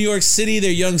moves to New York City,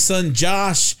 their young son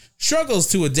Josh struggles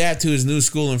to adapt to his new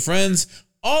school and friends.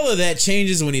 All of that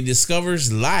changes when he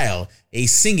discovers Lyle, a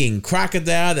singing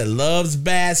crocodile that loves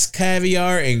bats,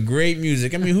 caviar, and great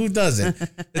music. I mean, who doesn't?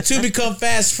 The two become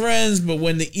fast friends, but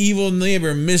when the evil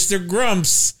neighbor, Mr.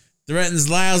 Grumps, threatens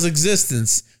Lyle's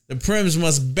existence, the Prims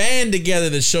must band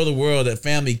together to show the world that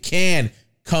family can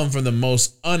come from the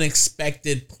most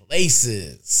unexpected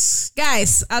places.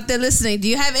 Guys out there listening, do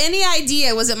you have any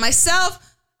idea? Was it myself,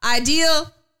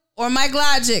 Ideal, or Mike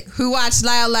Logic who watched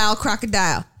Lyle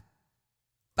Crocodile?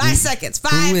 5 seconds.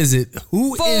 5. Who is it?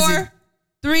 Who 4, is it?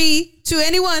 3, 2.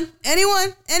 Anyone?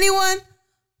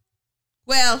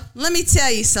 Well, let me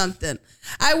tell you something.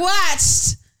 I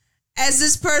watched as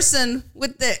this person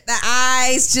with the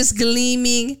eyes just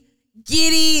gleaming,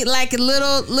 giddy like a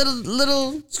little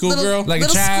schoolgirl, like a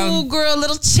child,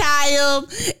 little child.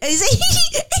 And he's like, he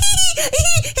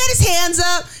had his hands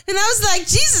up, and I was like,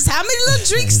 Jesus, how many little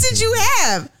drinks did you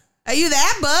have? Are you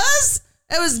that buzzed?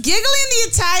 I was giggling the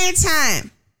entire time.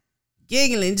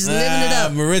 Giggling, just living it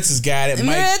up. Maritza's got it.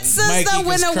 Maritza's the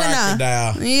winner.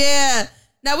 Yeah.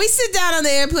 Now we sit down on the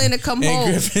airplane to come home.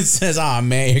 And Griffin says, "Oh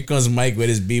man, here comes Mike with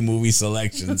his B movie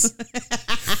selections."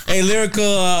 Hey,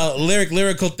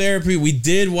 lyrical therapy. We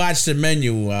did watch the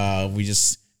menu. We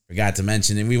just forgot to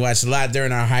mention it. We watched a lot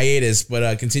during our hiatus,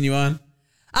 but continue on.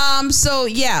 So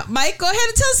yeah, Mike, go ahead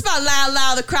and tell us about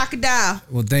Lyle the Crocodile.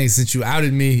 Well, thanks. Since you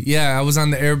outed me, yeah, I was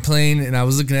on the airplane and I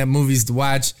was looking at movies to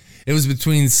watch. It was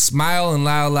between Smile and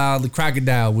Lyle the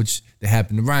Crocodile, which they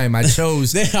happened to rhyme. I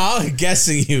chose. They're all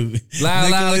guessing you.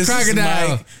 Lyle the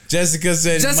Crocodile. Mike. Jessica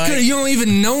said, Jessica, Mike. You don't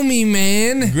even know me,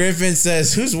 man. Griffin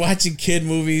says, who's watching kid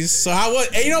movies? So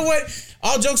hey, you know what?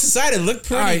 All jokes aside, it looked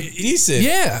pretty decent.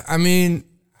 Yeah, I mean,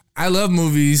 I love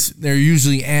movies. They're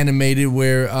usually animated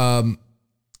where the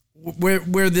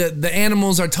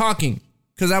animals are talking,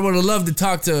 because I would have loved to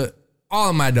talk to all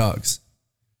of my dogs.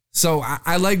 So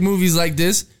I like movies like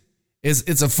this.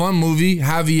 It's a fun movie.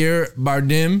 Javier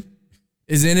Bardem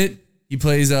is in it. He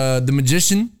plays the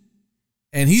magician,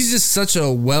 and he's just such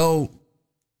a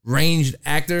well-ranged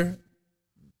actor.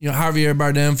 You know, Javier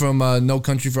Bardem from No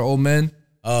Country for Old Men.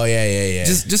 Oh yeah.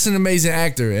 Just an amazing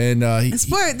actor, and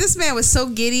this man was so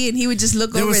giddy, and he would just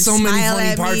look over and smile at me. There were so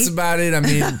many funny parts about it. I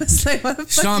mean, I was like, what the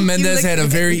fuck Shawn Mendes had a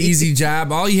very easy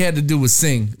job. All he had to do was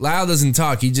sing. Lyle doesn't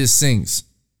talk; he just sings.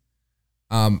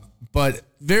 But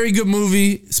very good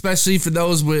movie, especially for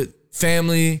those with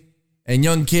family and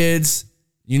young kids.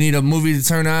 You need a movie to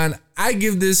turn on. I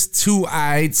give this 2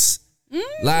 ites.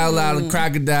 Lyle the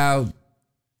Crocodile,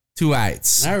 2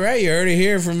 ites. All right, you heard it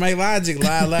here from Mike Logic.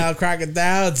 Lyle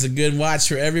Crocodile. It's a good watch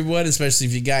for everyone, especially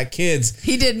if you got kids.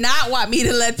 He did not want me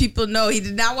to let people know. He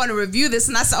did not want to review this.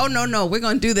 And I said, oh, no, we're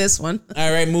going to do this one.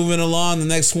 All right, moving along. The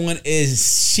next one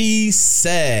is She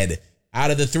Said. Out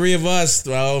of the 3 of us,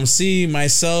 C,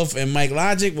 myself, and Mike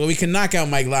Logic, well, we can knock out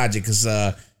Mike Logic because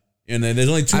there's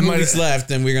only 2 movies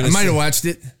left, and we're gonna. I might have watched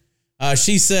it.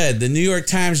 She Said. The New York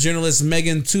Times journalists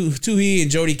Megan Twohey and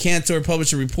Jodi Cantor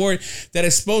published a report that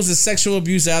exposes sexual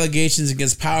abuse allegations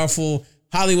against powerful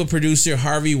Hollywood producer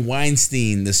Harvey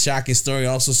Weinstein. The shocking story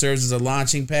also serves as a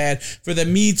launching pad for the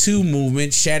Me Too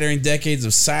movement, shattering decades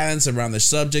of silence around the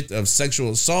subject of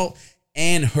sexual assault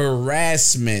and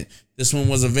harassment. This one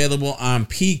was available on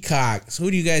Peacock. So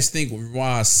who do you guys think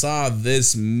saw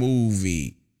this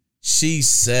movie? She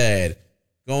Said.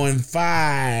 Going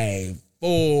 5,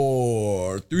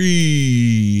 4,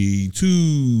 3,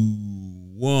 2.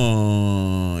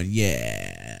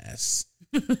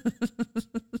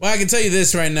 Well, I can tell you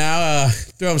this right now.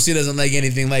 Thrum C doesn't like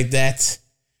anything like that.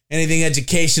 Anything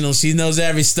educational. She knows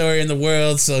every story in the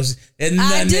world, so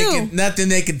nothing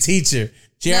they can teach her.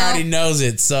 She already knows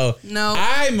it. So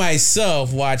I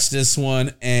myself watched this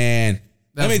one, and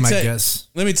let me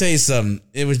tell you something.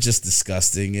 It was just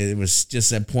disgusting. It was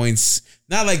just at points,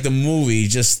 not like the movie,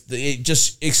 just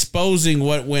exposing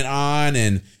what went on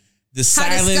and the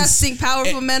silence. How disgusting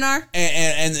powerful men are.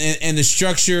 And the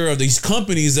structure of these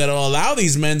companies that will allow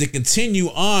these men to continue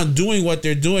on doing what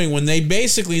they're doing when they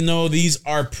basically know these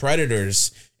are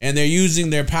predators and they're using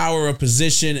their power of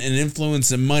position and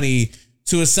influence and money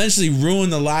to essentially ruin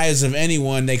the lives of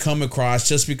anyone they come across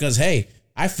just because, hey,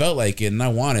 I felt like it and I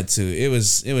wanted to. It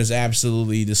was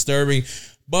absolutely disturbing.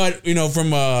 But,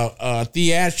 from a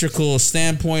theatrical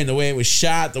standpoint, the way it was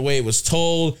shot, the way it was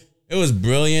told, it was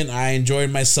brilliant. I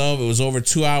enjoyed myself. It was over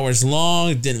 2 hours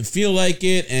long. It didn't feel like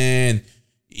it. And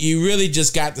you really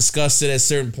just got disgusted at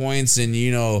certain points. And,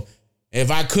 if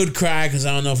I could cry, because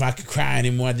I don't know if I could cry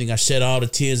anymore. I think I shed all the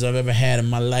tears I've ever had in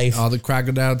my life. All the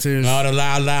crocodile tears? All the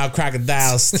loud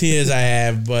crocodiles tears I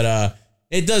have. But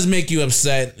it does make you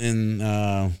upset. And,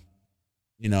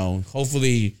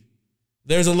 hopefully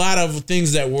there's a lot of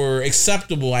things that were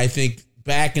acceptable, I think,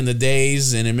 back in the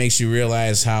days, and it makes you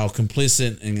realize how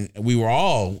complicit and we were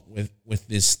all with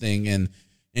this thing, and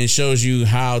it shows you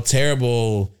how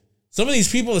terrible some of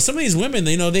these people, some of these women,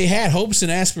 they had hopes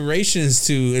and aspirations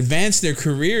to advance their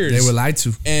careers. They were lied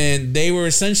to, and they were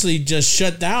essentially just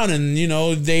shut down, and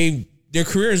their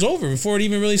career is over before it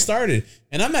even really started.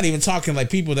 And I'm not even talking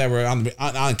like people that were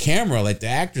on camera, like the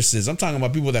actresses. I'm talking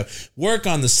about people that work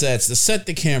on the sets, to set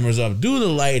the cameras up, do the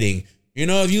lighting.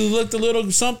 If you looked a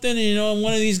little something,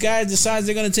 one of these guys decides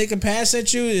they're going to take a pass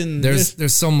at you. And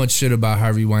there's so much shit about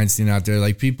Harvey Weinstein out there.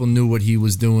 Like, people knew what he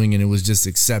was doing and it was just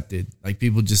accepted. Like,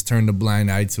 people just turned a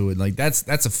blind eye to it. Like, that's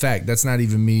a fact. That's not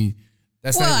even me.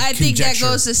 I think that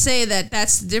goes to say that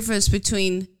that's the difference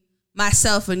between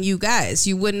myself and you guys.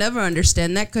 You would never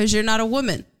understand that because you're not a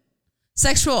woman.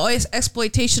 Sexual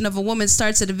exploitation of a woman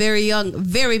starts at a very,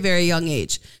 very young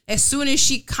age. As soon as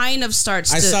she kind of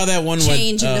starts to saw that one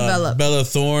change with, and develop. Bella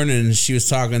Thorne, and she was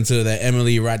talking to that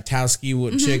Emily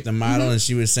Ratajkowski chick, the model, and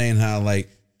she was saying how, like,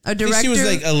 a director, I think she was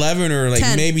like 11 or like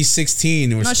 10. Maybe 16.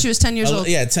 No, she was 10 years old.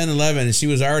 Yeah, 10, 11. And she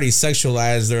was already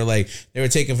sexualized. They were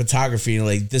taking photography, and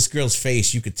like, this girl's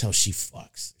face, you could tell she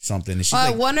fucks something. And she's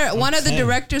like, one of the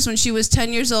directors, when she was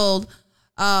 10 years old,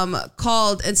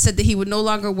 called and said that he would no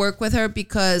longer work with her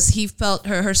because he felt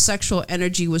her sexual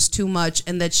energy was too much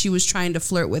and that she was trying to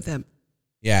flirt with him.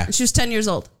 Yeah. And she was 10 years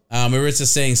old. Maritza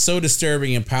saying, so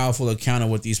disturbing and powerful account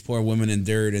of what these poor women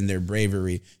endured and their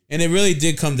bravery. And it really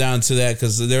did come down to that,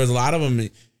 because there was a lot of them,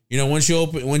 once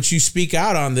you speak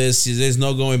out on this, there's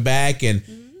no going back. And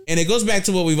it goes back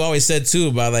to what we've always said too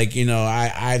about, like,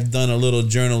 I've done a little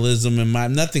journalism in my,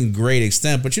 nothing great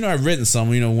extent, but I've written some,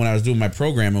 when I was doing my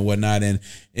program and whatnot. And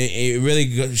it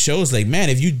really shows, like, man,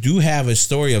 if you do have a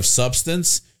story of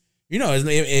substance, and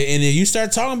if you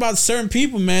start talking about certain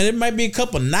people, man, it might be a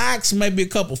couple knocks, it might be a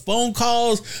couple phone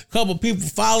calls, a couple people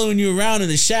following you around in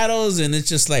the shadows. And it's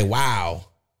just like, wow,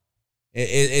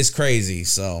 it's crazy.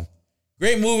 So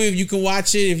great movie. If you can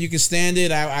watch it, if you can stand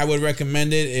it, I would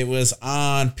recommend it. It was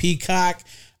on Peacock.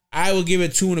 I will give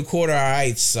it 2.25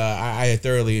 heights. I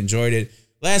thoroughly enjoyed it.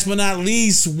 Last but not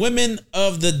least, Women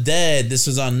of the Dead. This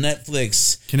was on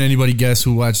Netflix. Can anybody guess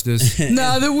who watched this?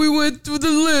 Now that we went through the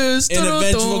list. In an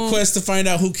eventual quest to find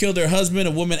out who killed her husband,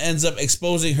 a woman ends up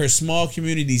exposing her small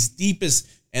community's deepest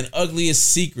and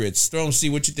ugliest secrets. Throne C,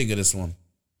 what you think of this one?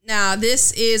 Now,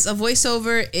 this is a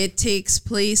voiceover. It takes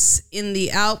place in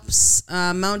the Alps,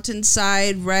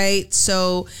 mountainside, right?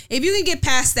 So if you can get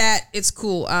past that, it's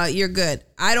cool. You're good.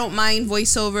 I don't mind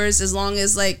voiceovers as long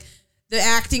as, like, the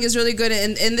acting is really good.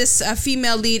 And this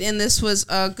female lead in this was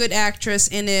a good actress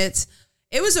in it.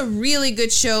 It was a really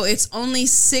good show. It's only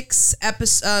 6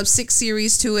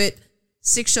 series to it,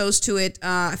 6 shows to it.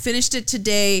 I finished it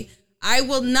today. I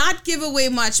will not give away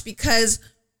much because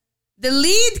the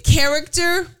lead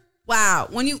character, wow.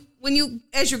 When you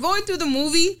as you're going through the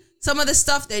movie, some of the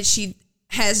stuff that she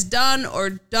has done or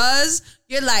does,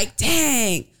 you're like,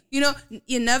 dang.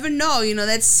 You never know.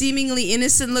 That seemingly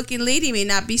innocent looking lady may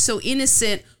not be so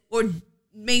innocent or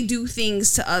may do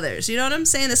things to others. You know what I'm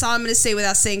saying? That's all I'm going to say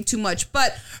without saying too much.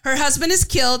 But her husband is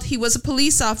killed. He was a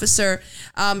police officer.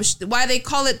 Why they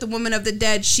call it the Woman of the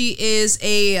Dead? She is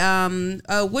a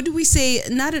what do we say?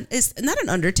 It's not an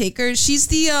undertaker. She's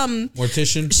the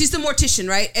mortician. She's the mortician,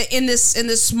 right? In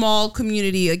this small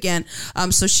community again.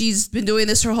 So she's been doing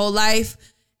this her whole life.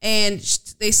 And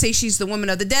they say she's the woman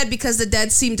of the dead because the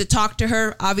dead seem to talk to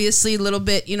her, obviously, a little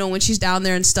bit, you know, when she's down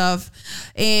there and stuff.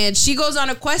 And she goes on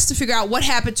a quest to figure out what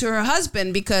happened to her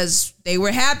husband because they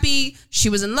were happy. She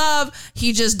was in love.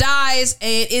 He just dies.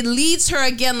 And it leads her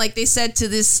again, like they said, to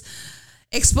this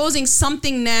exposing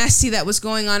something nasty that was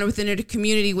going on within her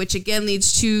community, which again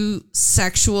leads to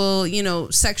sexual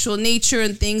nature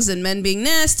and things, and men being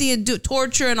nasty and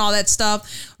torture and all that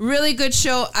stuff. Really good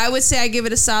show. I would say I give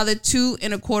it a solid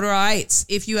 2.25 heights.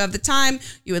 If you have the time,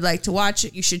 you would like to watch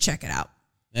it, you should check it out.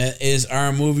 That is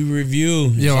our movie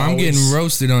review. Yo, I'm getting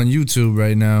roasted on YouTube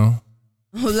right now.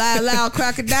 Loud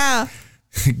crocodile.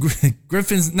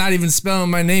 Griffin's not even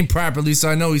spelling my name properly, so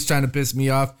I know he's trying to piss me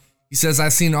off. He says,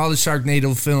 I've seen all the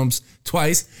Sharknado films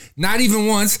twice, not even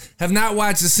once, have not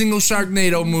watched a single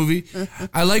Sharknado movie.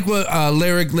 I like what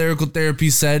Lyrical Therapy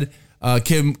said.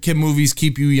 Kid movies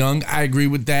keep you young. I agree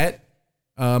with that.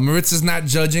 Maritza's not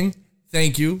judging.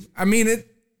 Thank you. I mean,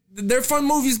 they're fun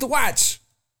movies to watch.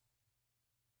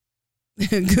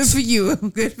 Good for you.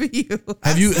 Good for you.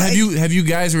 Have you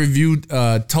guys reviewed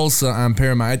Tulsa on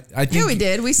Paramount? I think, yeah, we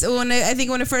did. I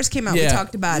think when it first came out, we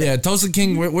talked about it. Yeah, Tulsa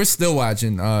King. We're still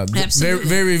watching. Absolutely. Very,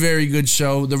 very, very good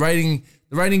show. The writing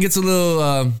gets a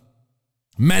little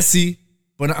messy,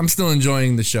 but I'm still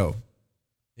enjoying the show.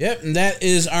 Yep, and that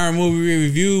is our movie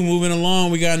review. Moving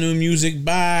along, we got new music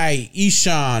by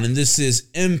Eshawn, and this is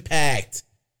Impact.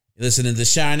 You're listening to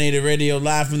Shinated Radio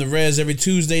live from the Res every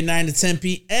Tuesday, 9 to 10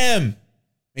 p.m.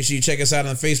 Make sure you check us out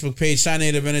on the Facebook page, Shy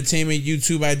Native Entertainment,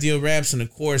 YouTube, Ideal Raps, and of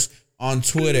course on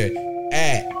Twitter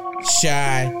at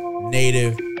Shy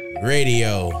Native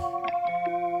Radio.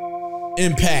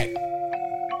 Impact.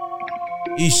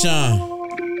 Eshawn.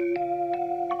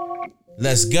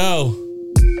 Let's go.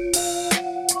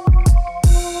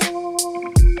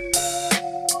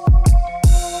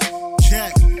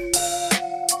 Check.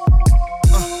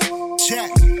 Check.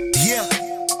 Yeah.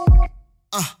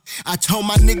 I told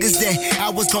my niggas that I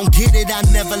was gon' get it, I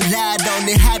never lied on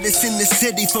it. Hottest in the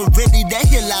city for really, that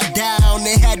hill I die on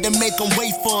it. Had to make them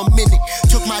wait for a minute,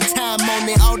 took my time on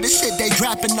it. All the shit they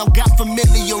dropping on, got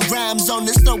familiar rhymes on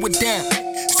it, slow it down.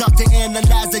 Start to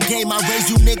analyze the game, I raise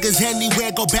you niggas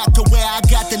anywhere. Go back to where I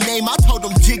got the name, I told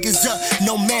them jiggers up,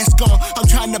 no mask on. I'm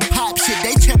trying to pop shit,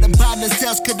 they check to buy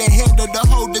themselves, could they handle the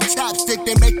hold the chopstick.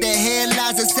 They make their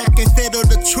headlines a second fiddle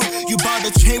the truth. You bought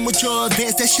a chain with your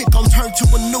advance, that shit gon' turn to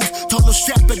a noose. Told them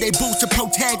strap of they boots, the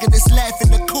protagonist laughing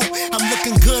the coop. I'm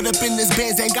looking good up in this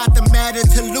Benz, ain't got the matter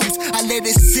to lose. I let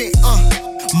it sit,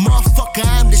 motherfucker,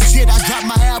 I'm the shit. I drop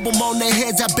my album on their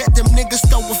heads, I bet them niggas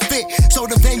throw a fit. So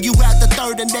the venue out the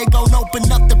third and they gon' open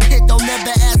up the pit. Don't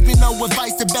ever ask me no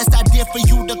advice, the best idea for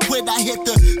you to quit. I hit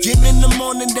the gym in the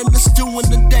morning, then the stew in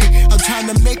the day. I'm trying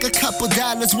to make a couple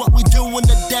dollars, what we do in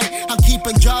the day. I'm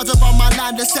keeping jars up on my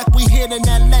line, the sec we hit in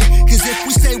LA. Cause if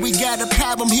we say we got a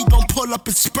problem, he gon' pull up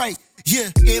and spray.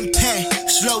 Yeah, impact,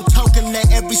 slow token, let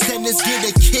every sentence get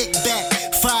a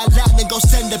kickback. Fire lightning, go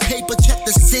send the paper, check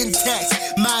the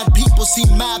syntax. My people see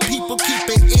my people, keep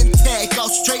it intact. All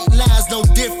straight lines, no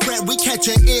different, we catch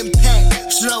an impact.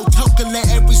 Slow token, let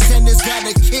every sentence got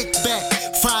a kickback.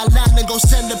 Fire lightning, go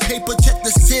send the paper, check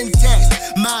the syntax.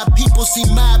 My people see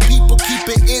my people, keep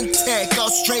it intact.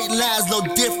 All straight lines, no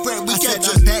different, we catch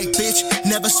a back, bitch.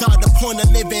 Never saw the point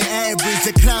of living average.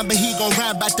 The climb, but he gon'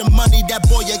 rhyme about the money, that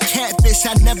boy a catfish.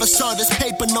 I never saw this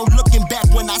paper, no looking back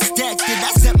when I stacked it.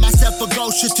 I set myself a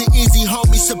goal, shit too easy,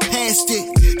 homie, surpassed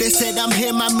it. They said I'm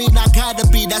him, I mean I gotta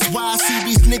be. That's why I see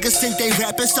these niggas think they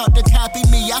rapping, start to copy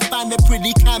me. I find it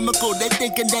pretty comical, they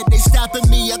thinking that they stopping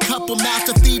me. A couple mouths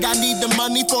to feed, I need the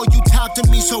money for you talk to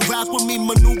me. So rock with me,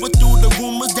 maneuver through the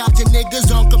rumors, dodging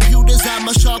niggas on computers. I'm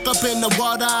a shark up in the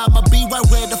water, I'ma be right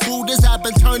where the food is. I've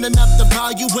been turning up the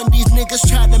volume when these niggas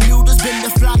try to mute us. Been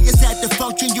the flyers at the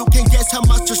function, you can guess how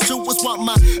much the suit was. Want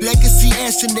my legacy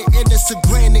answering the innocent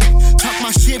granted. Talk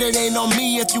my shit, it ain't on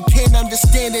me if you can't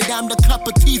understand it. I'm the cup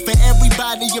of tea for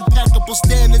everybody, impeccable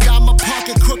standards. I'ma park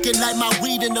it crooked like my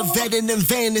weed in the vet and then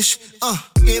vanish.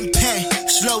 Impact,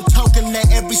 slow token, let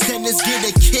every sentence get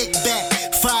a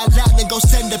kickback. Fire lightning, go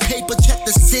send the paper, check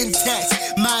the syntax.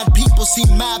 My people see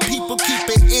my people, keep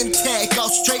it intact. All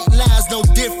straight lines, no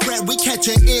different, we catch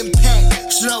an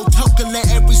impact. Slow token, let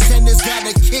every sentence got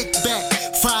a kickback.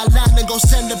 Fire lightning, go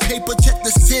send the paper, check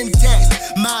the syntax.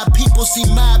 My people see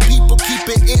my people, keep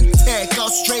it intact.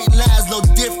 All straight lines, no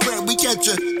different, we catch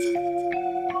a...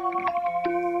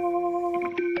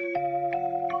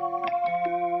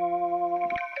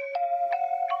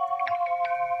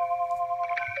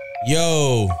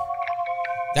 Yo,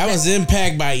 That was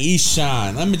Impact by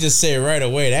Eshawn. Let me just say it right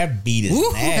away. That beat is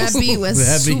nasty. That beat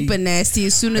was super nasty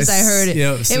as soon as I heard it.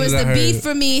 It was the beat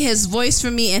for me, his voice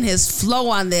for me, and his flow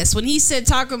on this. When he said,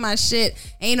 talking my shit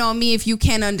ain't on me if you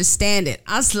can't understand it.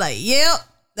 I was like, yep,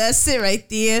 that's it right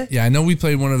there. Yeah, I know we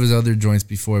played one of his other joints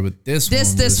before, but this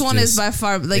one is by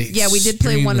far, like, yeah, we did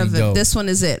play one of it. dope. This one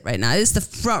is it right now. It's the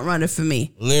front runner for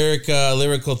me.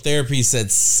 Lyrical Therapy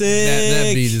said sick.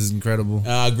 That beat is incredible.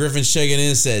 Griffin Shaking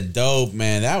In said dope,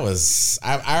 man. That was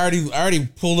I already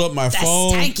pulled up my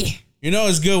phone. Stanky. You know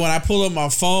it's good when I pull up my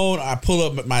phone, I pull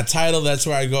up my title, that's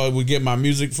where we get my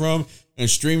music from and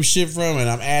stream shit from, and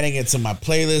I'm adding it to my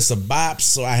playlist of bops,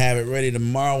 so I have it ready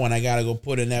tomorrow when I gotta go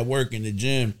put in that work in the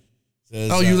gym.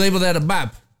 You label that a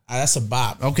bop? That's a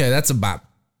bop. Okay, that's a bop.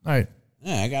 All right.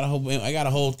 Yeah, I got a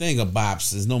whole thing of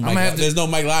bops. There's no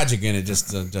Mike Logic in it, just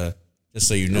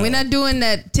so you know. We're not doing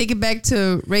that. Take it back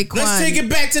to Raekwon. Let's take it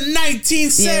back to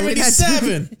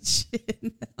 1977. Yeah,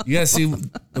 you gotta see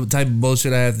the type of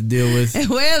bullshit I have to deal with.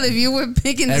 Well, if you were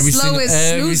picking the slowest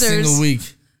snoozers, every single week,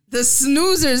 the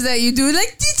snoozers that you do,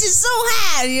 like, this is so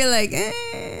high, and you're like,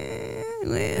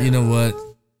 well. You know what?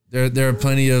 There are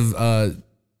plenty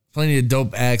of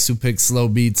dope acts who pick slow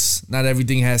beats. Not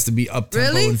everything has to be up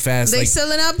tempo and fast. They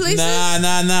selling out places?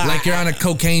 Nah. Like you're on a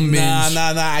cocaine binge.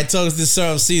 Nah. I told this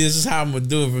to see, this is how I'm gonna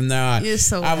do it from now on. You're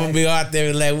so I'm gonna be out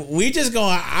there like we just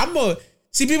gonna.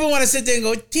 See, people want to sit there and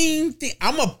go, ting, ting.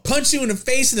 I'm going to punch you in the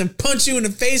face and then punch you in the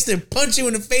face and then punch you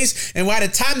in the face. And by the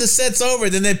time the set's over,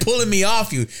 then they're pulling me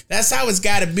off you. That's how it's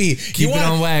got to be. Keep it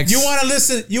on wax. You want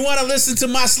to listen to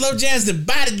my slow jams, then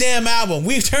buy the damn album.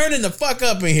 We're turning the fuck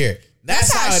up in here.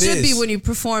 That's how it should be when you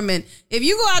performing. If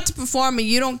you go out to perform and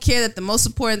you don't care that the most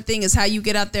important thing is how you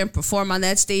get out there and perform on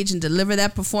that stage and deliver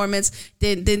that performance,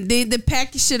 then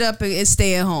pack your shit up and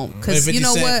stay at home. Because you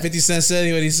know what? 50 Cent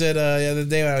said what he said the other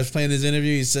day when I was playing this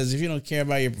interview. He says, if you don't care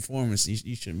about your performance,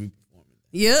 you shouldn't be performing.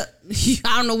 Yep.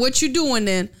 I don't know what you're doing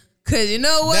then. Cause you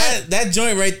know what? That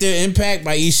joint right there, Impact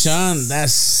by Eshawn,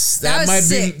 that's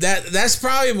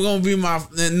probably gonna be my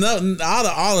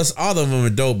all of them are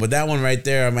dope, but that one right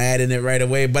there, I'm adding it right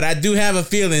away. But I do have a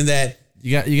feeling that we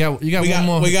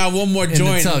got one more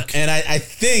joint, and I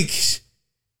think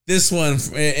this one,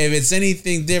 if it's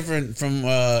anything different from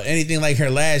anything like her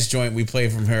last joint we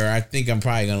played from her, I think I'm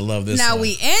probably gonna love this. Now one.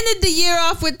 we ended the year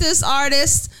off with this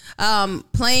artist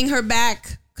playing her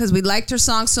back, because we liked her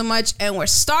song so much, and we're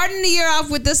starting the year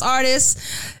off with this artist.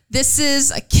 This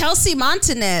is Kelsey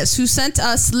Montanez, who sent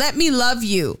us "Let Me Love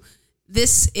You."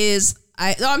 This is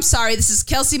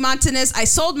Kelsey Montanez. I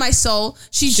Sold My Soul.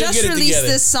 She just released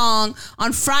this song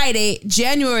on Friday,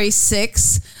 January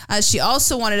 6th. She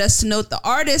also wanted us to note the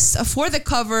artist for the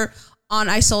cover on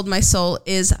 "I Sold My Soul"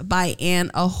 is by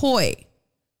Anne Ahoy.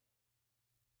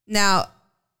 Now,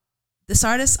 this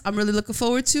artist I'm really looking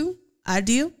forward to.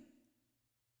 Ideal.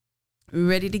 We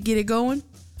ready to get it going?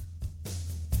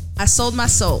 I Sold My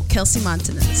Soul, Kelsey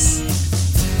Montanez.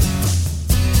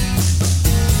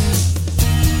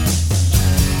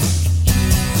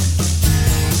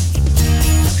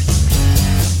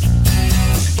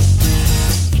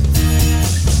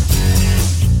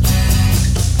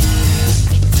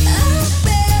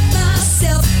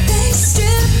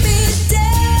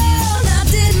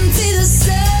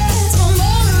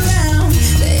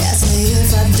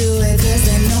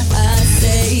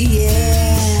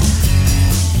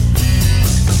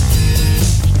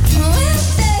 Oh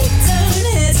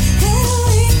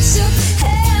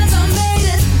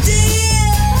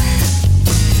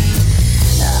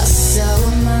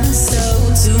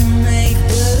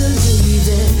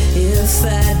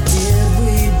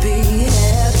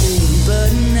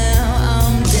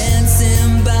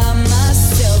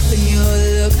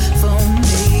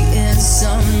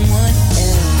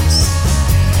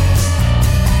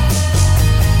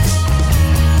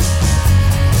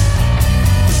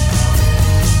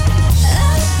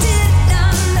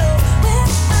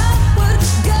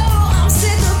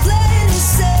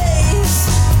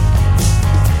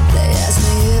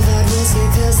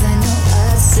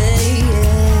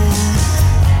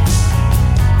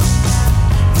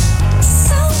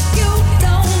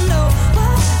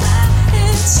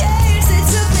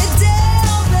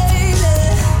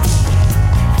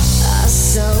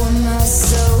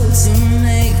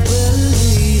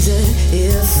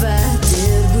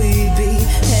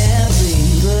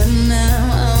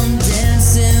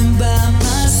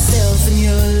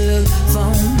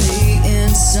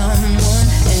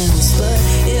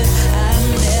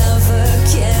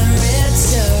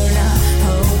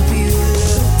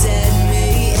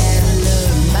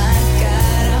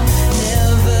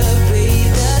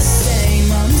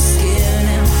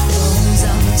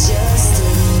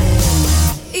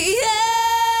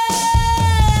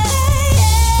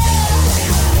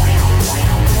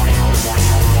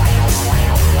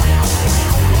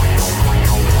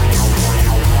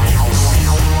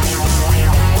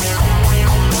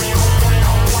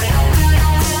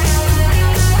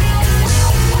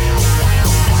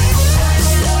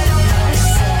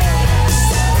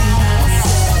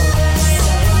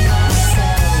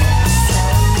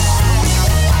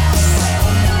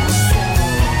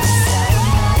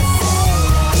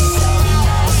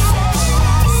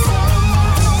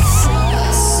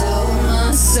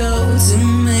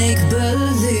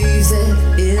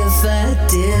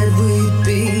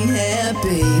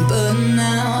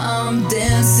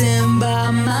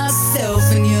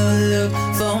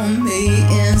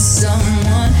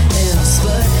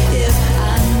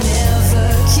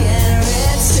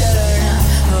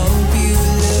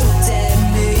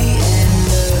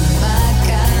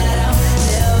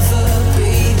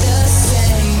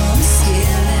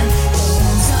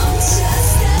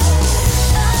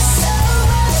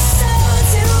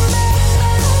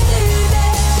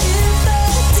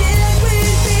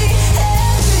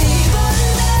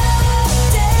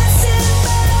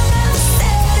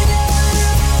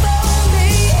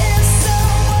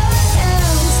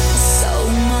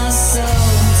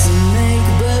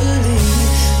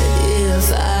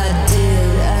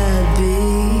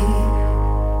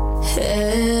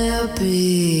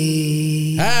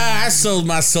sold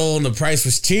my soul and the price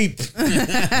was cheap.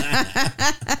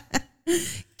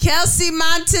 Kelsey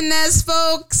Montanez,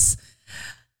 folks.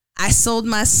 I sold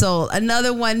my soul.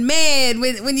 Another one, man.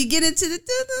 When you get into the,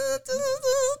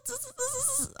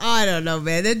 I don't know,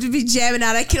 man. That would be jamming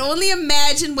out. I can only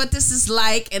imagine what this is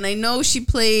like, and I know she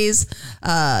plays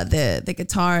the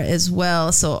guitar as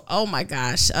well. So, oh my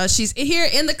gosh, she's here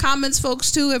in the comments,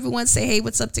 folks. Too. Everyone say, hey,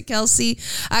 what's up to Kelsey,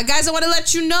 guys? I want to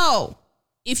let you know.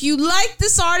 If you like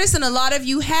this artist, and a lot of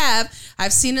you have,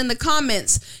 I've seen in the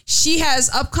comments, she has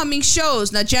upcoming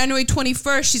shows. Now, January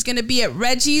 21st, she's going to be at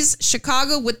Reggie's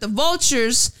Chicago with the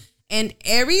Vultures and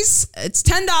Aries. It's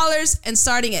 $10 and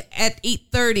starting at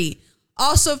 8:30.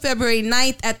 Also, February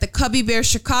 9th at the Cubby Bear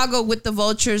Chicago with the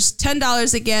Vultures,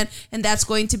 $10 again, and that's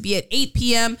going to be at 8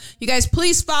 p.m. You guys,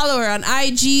 please follow her on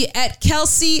IG at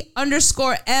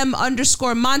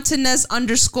Kelsey_M_Montanez_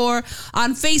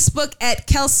 on Facebook at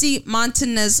Kelsey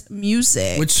Montanez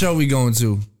Music. Which show we going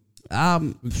to?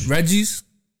 Reggie's?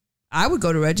 I would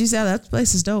go to Reggie's. Yeah, that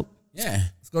place is dope. Yeah.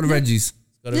 Let's go to Reggie's.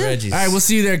 Go to Reggie's. All right, we'll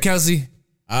see you there, Kelsey.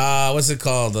 What's it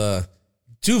called?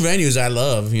 Two venues I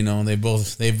love, you know, they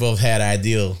both had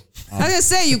ideal. I was gonna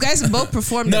say, you guys have both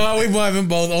performed. No, we haven't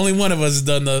both. Only one of us has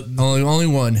done the. Only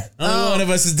one. Only one of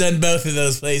us has done both of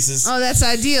those places. Oh, that's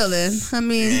ideal then. I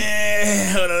mean, you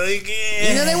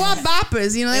know, they want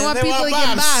boppers. You know, they want people to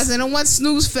get bops. They don't want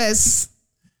snooze fest.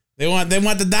 They want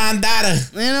the Don Dada.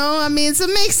 You know, I mean, so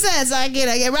it makes sense. I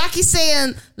get it. Rocky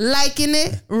saying liking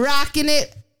it, rocking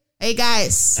it. Hey,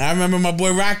 guys. I remember my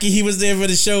boy Rocky. He was there for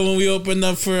the show when we opened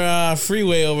up for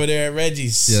Freeway over there at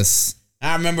Reggie's. Yes.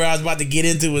 I remember I was about to get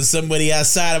into it with somebody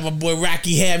outside, and my boy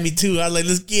Rocky had me too. I was like,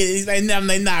 let's get it. He's like, I'm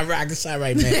like, nah, Rock, it's all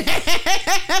right, man.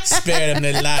 Spare them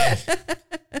their life.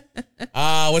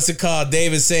 What's it called?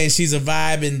 David saying she's a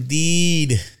vibe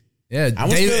indeed. Yeah,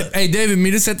 David,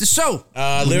 meet us at the show.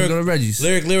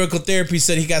 Lyrical Therapy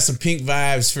said he got some Pink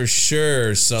vibes for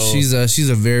sure. So she's a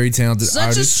very talented artist.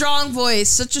 Such a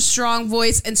strong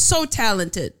voice, and so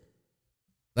talented.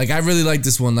 Like, I really like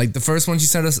this one. Like the first one she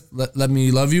sent us, Let Me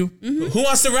Love You. Mm-hmm. Who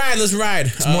wants to ride? Let's ride.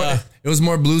 It was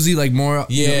more bluesy, like more up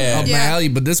my alley.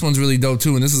 But this one's really dope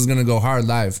too, and this is gonna go hard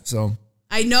live. So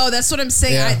I know, that's what I'm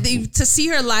saying. Yeah. To see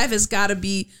her live has got to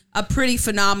be a pretty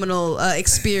phenomenal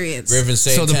experience. Riven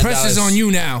saying so the pressure's on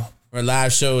you now. Our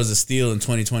live show is a steal in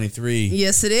 2023.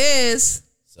 Yes, it is.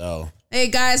 So hey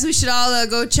guys, we should all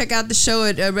go check out the show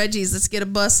at Reggie's. Let's get a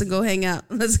bus and go hang out.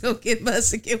 Let's go get a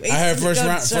bus and get wasted. I heard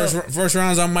first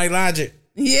round's on Mike Logic.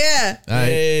 Yeah. All right.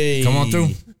 Hey. Come on through.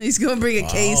 He's gonna bring a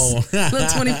case, little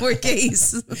 24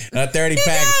 case, a 30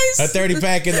 pack, a 30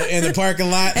 pack in the parking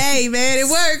lot. Hey man, it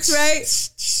works, right?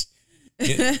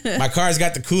 My car's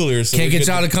got the cooler. So can't get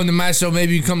y'all to come to my show.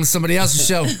 Maybe you come to somebody else's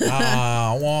show. No,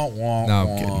 I'm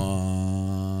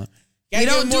kidding. You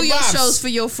don't do your shows for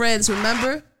your friends,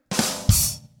 remember?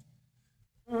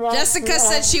 Jessica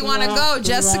said she want to go.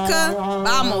 Jessica,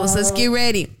 vamos, let's get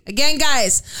ready. Again,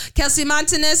 guys, Kelsey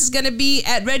Montanez is going to be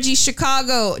at Reggie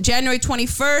Chicago, January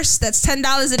 21st. That's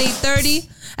 $10 at 8:30.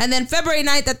 And then February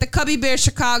 9th at the Cubby Bear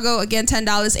Chicago, again,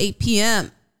 $10, 8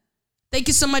 p.m. Thank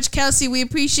you so much, Kelsey. We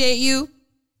appreciate you.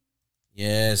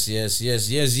 Yes.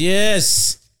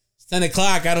 It's 10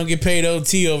 o'clock. I don't get paid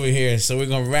OT over here, so we're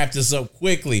going to wrap this up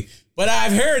quickly. But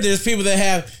I've heard there's people that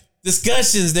have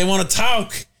discussions. They want to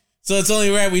talk. So it's only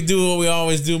right we do what we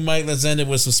always do, Mike. Let's end it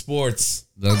with some sports.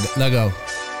 Let go.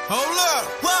 Hold up.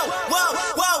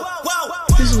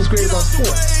 This is what's great about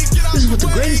sports. This is what the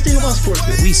greatest thing about sports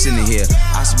is. We sitting here,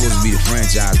 I'm supposed to be the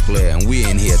franchise player, and we're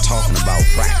in here talking about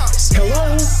practice.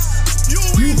 Hello?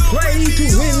 You play to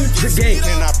win the game.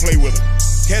 Cannot play with them.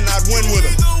 Cannot win with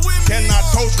them. Cannot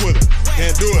coach with them.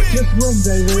 Can't do it. Just win,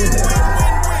 baby.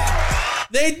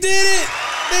 They did it.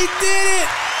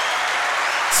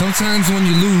 Sometimes when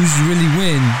you lose, you really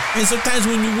win. And sometimes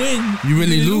when you win, you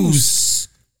really lose.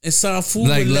 It's all food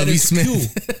like Lovie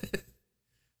Smith.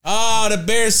 The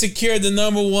Bears secured the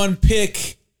number 1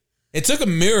 pick. It took a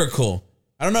miracle.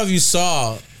 I don't know if you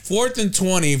saw 4th and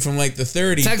 20 from like the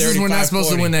 30. Texas were not supposed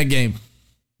 40. to win that game.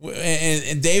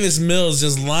 And Davis Mills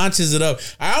just launches it up.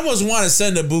 I almost want to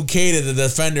send a bouquet to the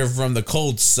defender from the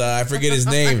Colts. I forget his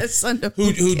name.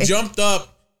 who jumped up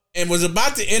and was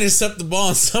about to intercept the ball,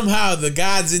 and somehow the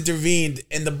gods intervened,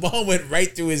 and the ball went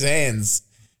right through his hands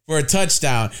for a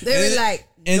touchdown. They were like,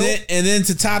 nope. And then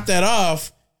to top that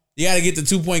off, you got to get the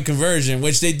 2-point conversion,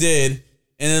 which they did.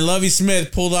 And then Lovie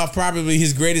Smith pulled off probably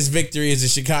his greatest victory as a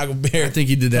Chicago Bear. I think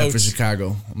he did that coach. for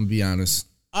Chicago. I'm gonna be honest.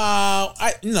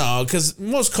 No, because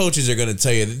most coaches are going to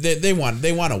tell you that they want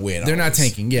to win. They're not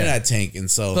tanking. Yeah, they're not tanking.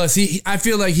 So plus, I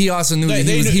feel like he also knew that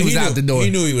he was out the door. He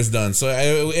knew he was done. So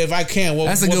if I can,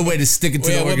 that's a good way to stick it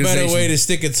to the organization. What better way to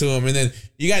stick it to him? And then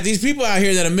you got these people out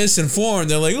here that are misinformed.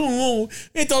 They're like, oh,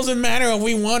 it doesn't matter if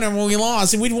we won or we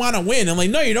lost. We want to win. I'm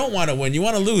like, no, you don't want to win. You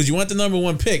want to lose. You want the number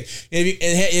one pick.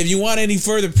 If you want any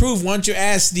further proof, why don't you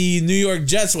ask the New York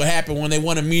Jets what happened when they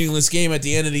won a meaningless game at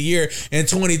the end of the year in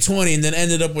 2020 and then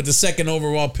ended up with the second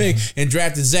overall pick and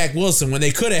drafted Zach Wilson when they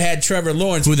could have had Trevor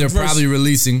Lawrence, who they're probably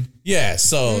releasing. Yeah,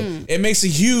 so it makes a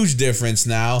huge difference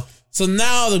now. So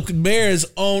now the Bears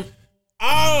own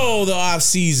all the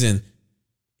offseason.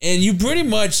 And you pretty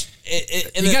much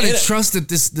you got to trust that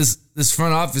this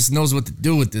front office knows what to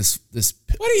do with this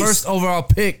first overall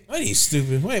pick. What are you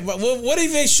stupid? Wait, what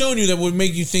have they shown you that would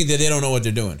make you think that they don't know what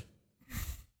they're doing?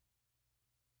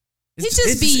 He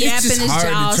just be yapping his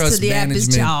jaws to the yap his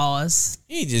jaws.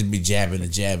 He just be jabbing the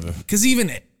jabber. Because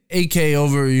even AK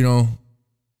over,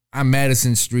 on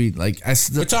Madison Street, we're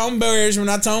talking Bears, we're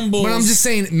not talking Bulls. But I'm just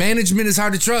saying, management is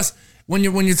hard to trust when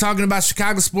you're talking about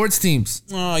Chicago sports teams.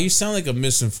 Oh, you sound like a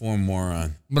misinformed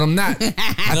moron. But I'm not.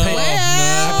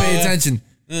 I pay attention.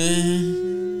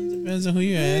 Depends on who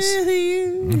you ask.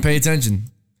 I pay attention.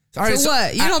 All right, so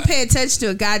what? You don't pay attention to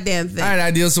a goddamn thing. All right,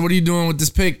 Ideal. So what are you doing with this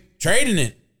pick? Trading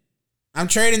it. I'm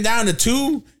trading down to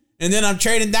 2, and then I'm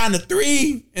trading down to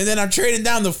 3, and then I'm trading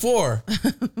down to 4.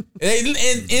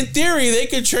 In theory, they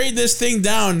could trade this thing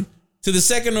down to the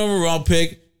second overall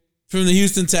pick from the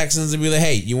Houston Texans and be like,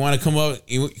 hey, you want to come up?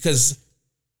 Because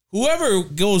whoever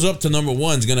goes up to number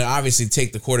 1 is going to obviously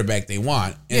take the quarterback they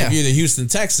want. And if you're the Houston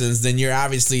Texans, then you're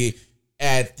obviously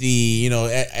at the,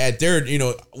 at their,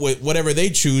 whatever they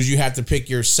choose, you have to pick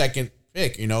your second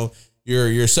pick,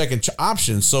 your second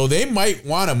option. So they might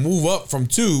want to move up from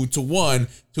 2 to 1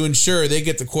 to ensure they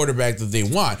get the quarterback that they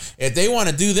want. If they want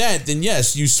to do that, then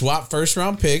yes, you swap first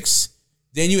round picks.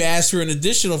 Then you ask for an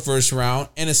additional first round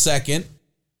and a second.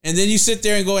 And then you sit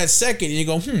there and go at second and you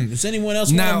go, does anyone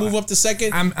else want to move up to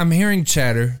second? I'm hearing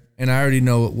chatter, and I already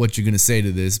know what you're going to say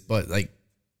to this, but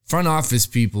front office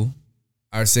people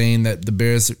are saying that the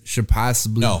Bears should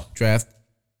possibly draft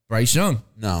Bryce Young.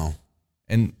 No.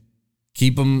 And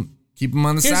keep him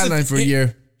on the sideline for a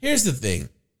year. Here's the thing.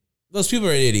 Those people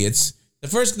are idiots.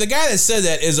 The guy that said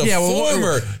that is a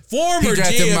former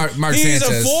GM. Mark He's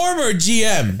Sanchez. a former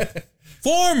GM.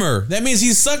 Former. That means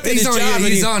he's sucked at his job.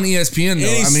 He's on ESPN though.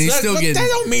 He's still getting. That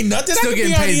don't mean nothing. Still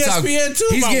getting paid to talk.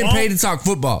 He's getting paid to talk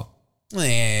football.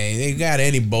 Hey, they got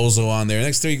any bozo on there.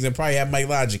 Next 3 weeks, they'll probably have Mike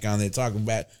Logic on there talking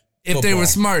about if football. they were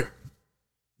smart.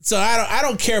 So I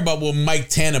don't care about what Mike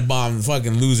Tannenbaum,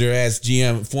 fucking loser ass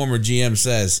former GM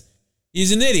says.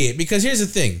 He's an idiot because here's the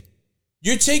thing: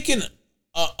 you're taking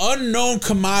an unknown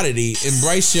commodity in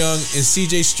Bryce Young and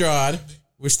C.J. Stroud.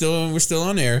 We're still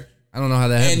on air. I don't know how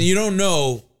that happened. And you don't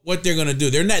know what they're gonna do.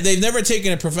 They've never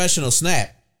taken a professional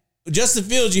snap. Justin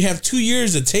Fields, you have 2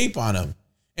 years of tape on him.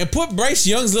 And put Bryce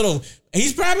Young's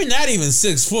he's probably not even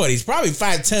 6 foot. He's probably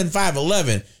 5'10",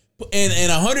 5'11",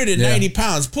 and 190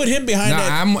 pounds. Put him behind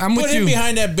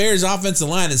behind that Bears offensive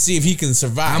line and see if he can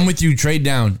survive. I'm with you, trade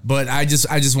down. But I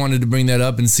just wanted to bring that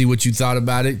up and see what you thought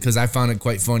about it because I found it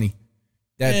quite funny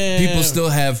that people still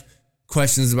have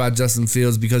questions about Justin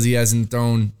Fields because he hasn't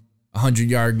thrown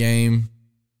 100-yard game.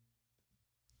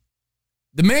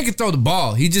 The man can throw the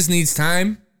ball. He just needs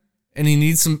time, and he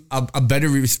needs a better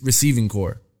receiving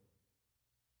core.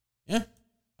 Yeah.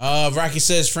 Rocky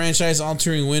says,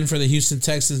 franchise-altering win for the Houston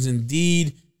Texans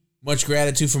indeed. Much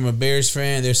gratitude from a Bears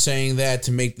fan. They're saying that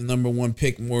to make the number 1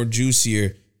 pick more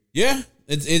juicier. Yeah,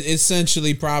 it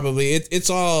essentially probably. It's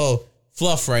all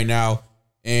fluff right now,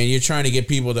 and you're trying to get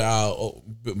people to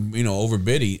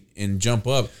overbid it and jump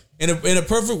up. In a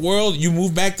perfect world, you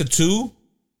move back to 2,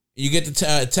 you get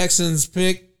the Texans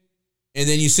pick, and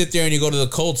then you sit there and you go to the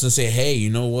Colts and say, hey,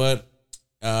 you know what?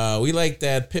 We like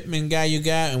that Pittman guy you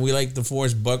got, and we like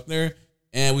DeForest Buckner,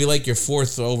 and we like your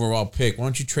 4th overall pick. Why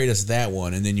don't you trade us that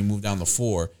one, and then you move down to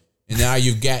 4, and now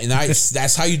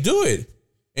that's how you do it.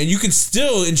 And you can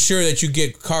still ensure that you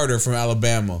get Carter from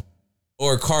Alabama,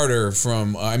 or Carter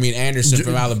from Anderson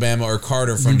from Alabama, or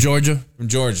Carter from Georgia. From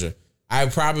Georgia. I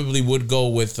probably would go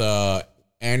with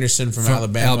Anderson from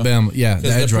Alabama. Alabama, yeah, the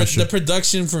edge rusher. The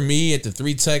production for me at the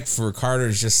 3 tech for Carter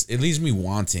is just, it leaves me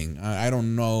wanting. I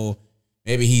don't know.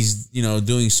 Maybe he's,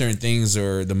 doing certain things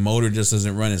or the motor just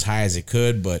doesn't run as high as it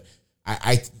could. But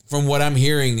I from what I'm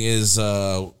hearing is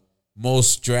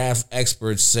most draft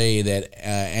experts say that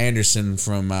Anderson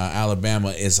from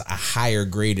Alabama is a higher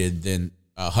graded than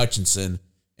Hutchinson.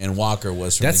 and Walker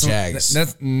was from the Jags.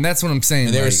 That's what I'm saying.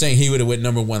 And they were saying he would have went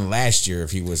number 1 last year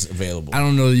if he was available. I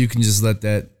don't know that you can just let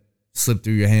that slip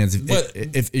through your hands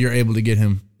if you're able to get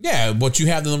him. Yeah, but you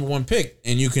have the number 1 pick,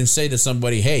 and you can say to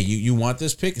somebody, hey, you want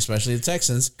this pick, especially the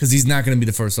Texans. Because he's not going to be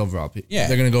the first overall pick. Yeah.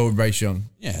 They're going to go with Bryce Young.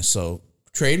 Yeah, so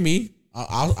trade me.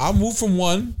 I'll move from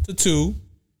 1 to 2,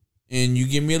 and you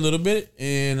give me a little bit,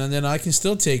 and then I can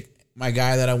still take my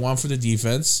guy that I want for the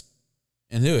defense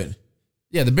and do it.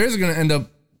 Yeah, the Bears are going to end up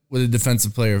with a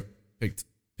defensive player picked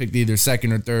either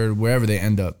second or third, wherever they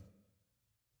end up.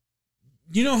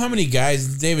 You know how many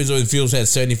guys David Fields had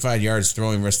 75 yards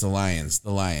throwing versus the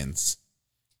Lions?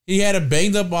 He had a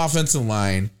banged up offensive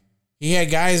line. He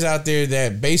had guys out there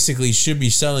that basically should be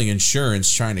selling insurance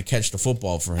trying to catch the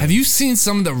football for him. Have you seen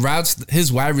some of the routes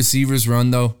his wide receivers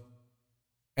run, though?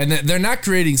 And they're not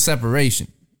creating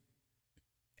separation.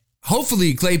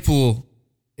 Hopefully, Claypool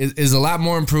is a lot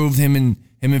more improved. Him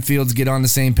and Fields get on the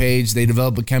same page. They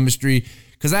develop a chemistry.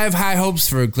 Because I have high hopes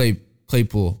for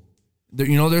Claypool.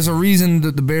 There's a reason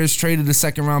that the Bears traded a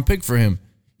second-round pick for him,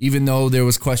 even though there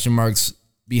was question marks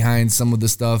behind some of the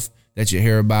stuff that you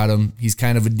hear about him. He's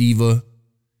kind of a diva.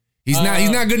 He's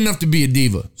not good enough to be a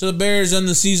diva. So the Bears end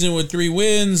the season with 3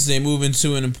 wins. They move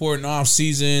into an important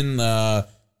offseason.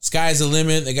 Sky's the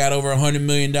limit. They got over $100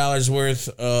 million worth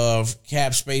of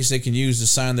cap space they can use to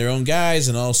sign their own guys.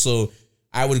 And also,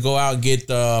 I would go out and get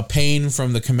Payne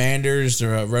from the Commanders to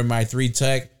run my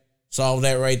 3-tech. Solve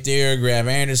that right there. Grab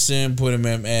Anderson. Put him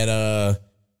at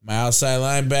my outside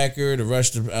linebacker to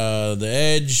rush the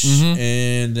edge. Mm-hmm.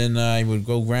 And then I would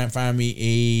go find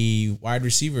me a wide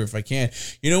receiver if I can.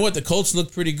 You know what? The Colts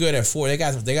look pretty good at 4. They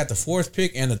got the 4th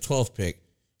pick and the 12th pick.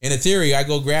 In theory, I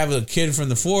go grab a kid from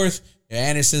the 4th.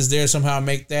 Anderson's there, somehow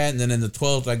make that. And then in the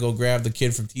 12th, I go grab the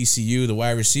kid from TCU, the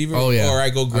wide receiver. Oh, yeah. Or I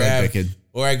go grab... that kid.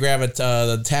 Or I grab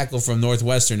the tackle from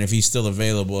Northwestern if he's still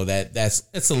available.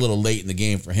 That's a little late in the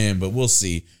game for him, but we'll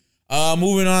see.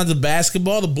 Moving on to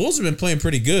basketball, the Bulls have been playing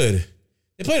pretty good.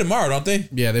 They play tomorrow, don't they?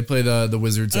 Yeah, they play the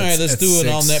Wizards. All right, let's do an 6.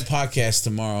 all-net podcast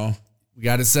tomorrow. We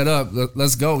got it set up.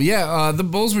 Let's go. Yeah, the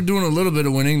Bulls were doing a little bit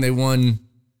of winning. They won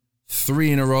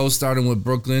 3 in a row, starting with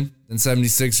Brooklyn, then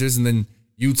 76ers, and then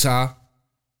Utah.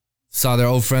 Saw their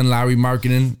old friend Larry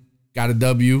Markkinen, got a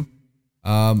W.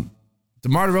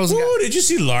 DeMar DeRozan. Ooh, did you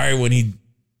see Larry when he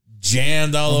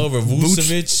jammed all over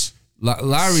Vucevic?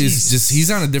 Larry is he's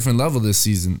on a different level this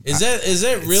season. Is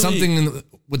that really something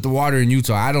with the water in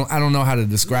Utah? I don't know how to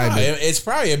describe it. It's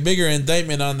probably a bigger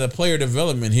indictment on the player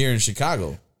development here in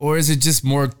Chicago. Or is it just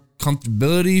more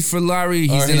comfortability for Larry?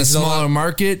 He's in a smaller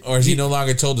market. Or is he no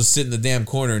longer told to sit in the damn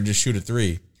corner and just shoot a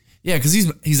 3? Yeah, because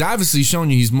he's obviously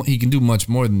shown you he can do much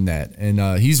more than that,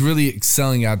 and he's really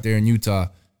excelling out there in Utah.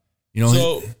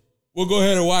 So we'll go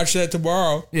ahead and watch that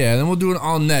tomorrow. Yeah, then we'll do it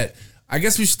all net. I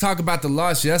guess we should talk about the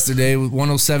loss yesterday with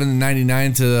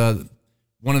 107-99 to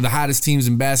one of the hottest teams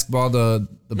in basketball, the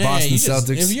Boston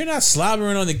Celtics. If you're not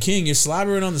slobbering on the King, you're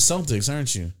slobbering on the Celtics,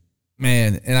 aren't you?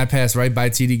 Man, and I passed right by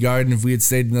TD Garden. If we had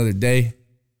stayed another day,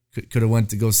 could have went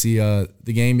to go see the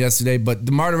game yesterday. But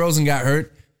DeMar DeRozan got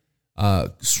hurt,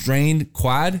 strained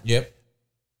quad. Yep.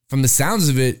 From the sounds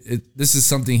of it, this is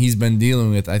something he's been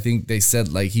dealing with. I think they said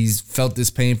he's felt this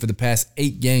pain for the past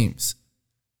 8 games.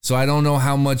 So I don't know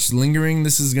how much lingering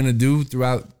this is going to do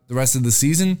throughout the rest of the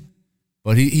season,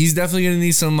 but he's definitely going to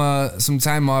need some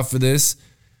time off for this.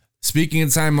 Speaking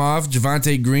of time off,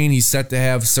 Javonte Green, he's set to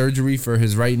have surgery for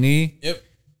his right knee. Yep.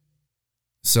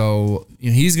 So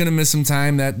he's going to miss some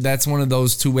time. That's one of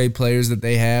those two-way players that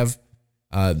they have,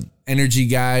 energy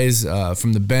guys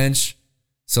from the bench.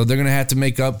 So they're going to have to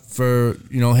make up for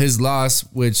his loss,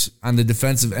 which on the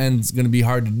defensive end is going to be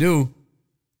hard to do.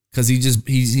 Because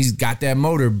he's got that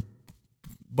motor.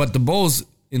 But the Bulls,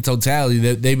 in totality,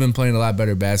 they've been playing a lot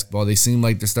better basketball. They seem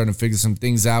like they're starting to figure some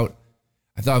things out.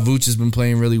 I thought Vooch has been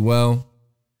playing really well.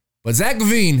 But Zach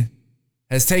LaVine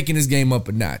has taken his game up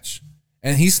a notch.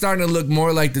 And he's starting to look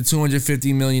more like the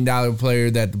 $250 million player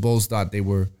that the Bulls thought they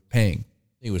were paying.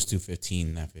 It was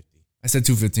 $215, not $50. I said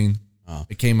 $215. Oh.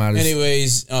 It came out as...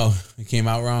 Anyways, it came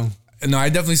out wrong? No, I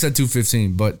definitely said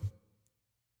 $215, but...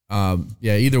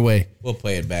 yeah, either way. We'll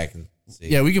play it back and see.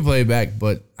 Yeah, we can play it back,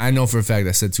 but I know for a fact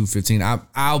I said $215.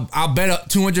 I'll bet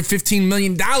 $215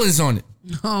 million on it.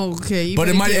 Okay. But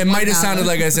it might have sounded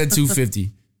like I said $250.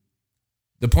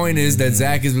 The point is that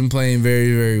Zach has been playing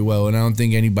very, very well, and I don't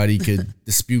think anybody could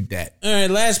dispute that. All right,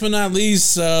 last but not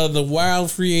least, the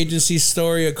wild free agency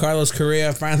story of Carlos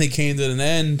Correa finally came to an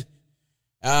end.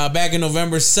 Back in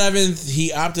November 7th,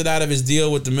 he opted out of his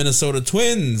deal with the Minnesota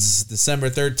Twins. December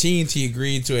 13th, he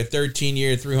agreed to a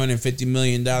 13-year, $350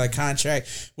 million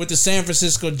contract with the San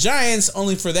Francisco Giants,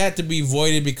 only for that to be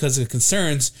voided because of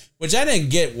concerns, which I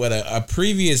didn't get, what a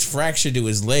previous fracture to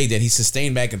his leg that he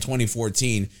sustained back in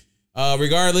 2014.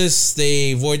 Regardless,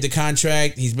 they void the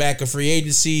contract. He's back a free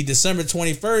agency. December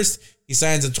 21st, he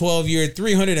signs a 12-year,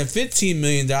 $315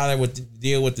 million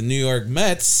deal with the New York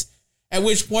Mets. At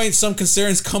which point, some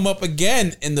concerns come up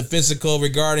again in the physical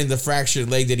regarding the fractured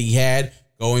leg that he had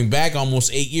going back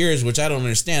almost 8 years, which I don't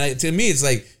understand. To me, it's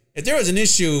like, if there was an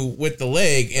issue with the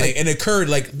leg and it occurred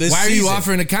like this why are season, you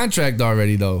offering a contract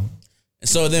already, though?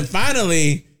 So then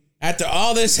finally, after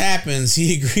all this happens,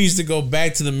 he agrees to go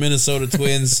back to the Minnesota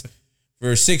Twins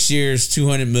for 6 years,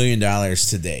 $200 million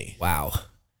today. Wow.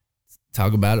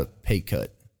 Talk about a pay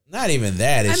cut. Not even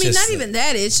that. Not even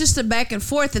that. It's just a back and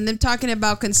forth and them talking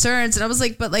about concerns. And I was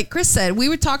like, but like Chris said, we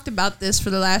were talked about this for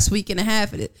the last week and a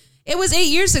half. It was 8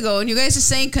 years ago, and you guys are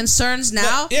saying concerns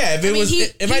now. But yeah,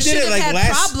 if I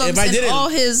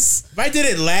did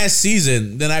it last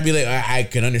season, then I'd be like, I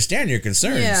can understand your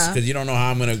concerns because you don't know how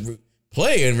I'm going to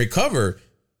play and recover.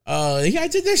 I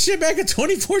did that shit back in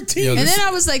 2014. And then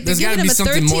I was like, they're giving him a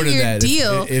 13-year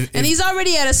deal, and he's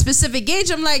already at a specific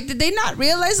age. I'm like, did they not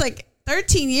realize, like,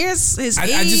 13 years, his age?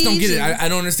 I just don't get it. I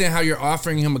don't understand how you're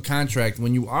offering him a contract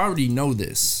when you already know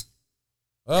this.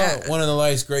 Oh, one of the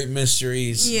life's great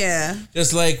mysteries. Yeah.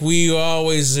 Just like we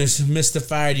always are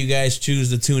mystified, you guys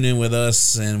choose to tune in with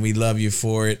us, and we love you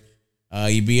for it.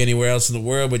 You'd be anywhere else in the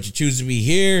world, but you choose to be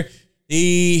here.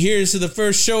 Here's to the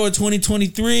first show of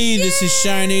 2023. Yay! This is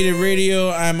Shine-Aided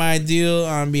Radio. I'm Ideal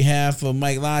on behalf of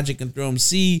Mike Logic and Throne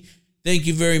C. Thank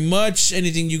you very much.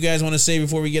 Anything you guys want to say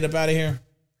before we get up out of here?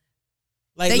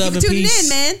 Thank you for tuning in,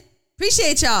 man.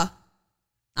 Appreciate y'all.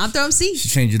 I'm Throne C. She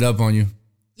changed it up on you.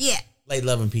 Yeah. Light,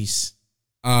 love, and peace.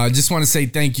 Just want to say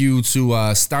thank you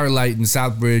to Starlight in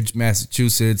Southbridge,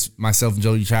 Massachusetts. Myself and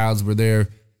Jody Childs were there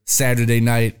Saturday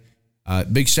night.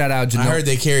 Big shout out. I heard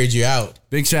they carried you out.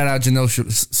 Big shout out.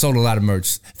 Genosha sold a lot of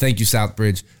merch. Thank you,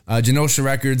 Southbridge. Genosha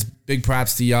Records, big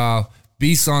props to y'all.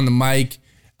 Beast on the mic.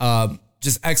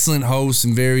 Just excellent hosts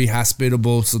and very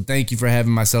hospitable. So thank you for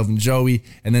having myself and Joey.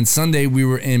 And then Sunday we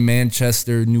were in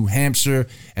Manchester, New Hampshire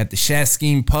at the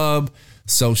Shaskeen Pub.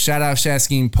 So shout out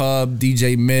Shaskeen Pub,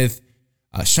 DJ Myth,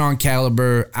 Sean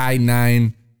Caliber,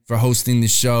 I9 for hosting the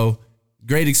show.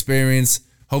 Great experience.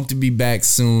 Hope to be back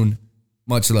soon.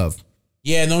 Much love.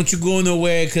 Yeah, don't you go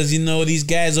nowhere because, you know, these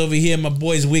guys over here, my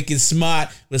boys wicked smart.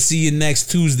 We'll see you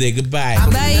next Tuesday. Goodbye. I've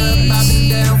been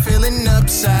down, feeling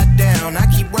upside down. I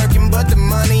keep working, but the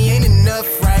money ain't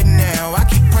enough right now. I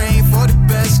keep praying for the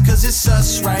best because it's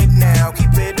us right now.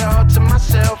 Keep it all to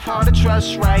myself, hard to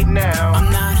trust right now.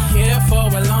 I'm not here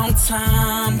for a long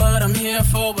time, but I'm here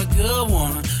for a good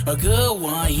one. A good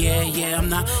one, yeah. I'm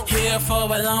not here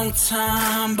for a long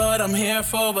time, but I'm here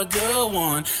for a good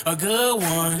one. A good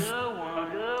one.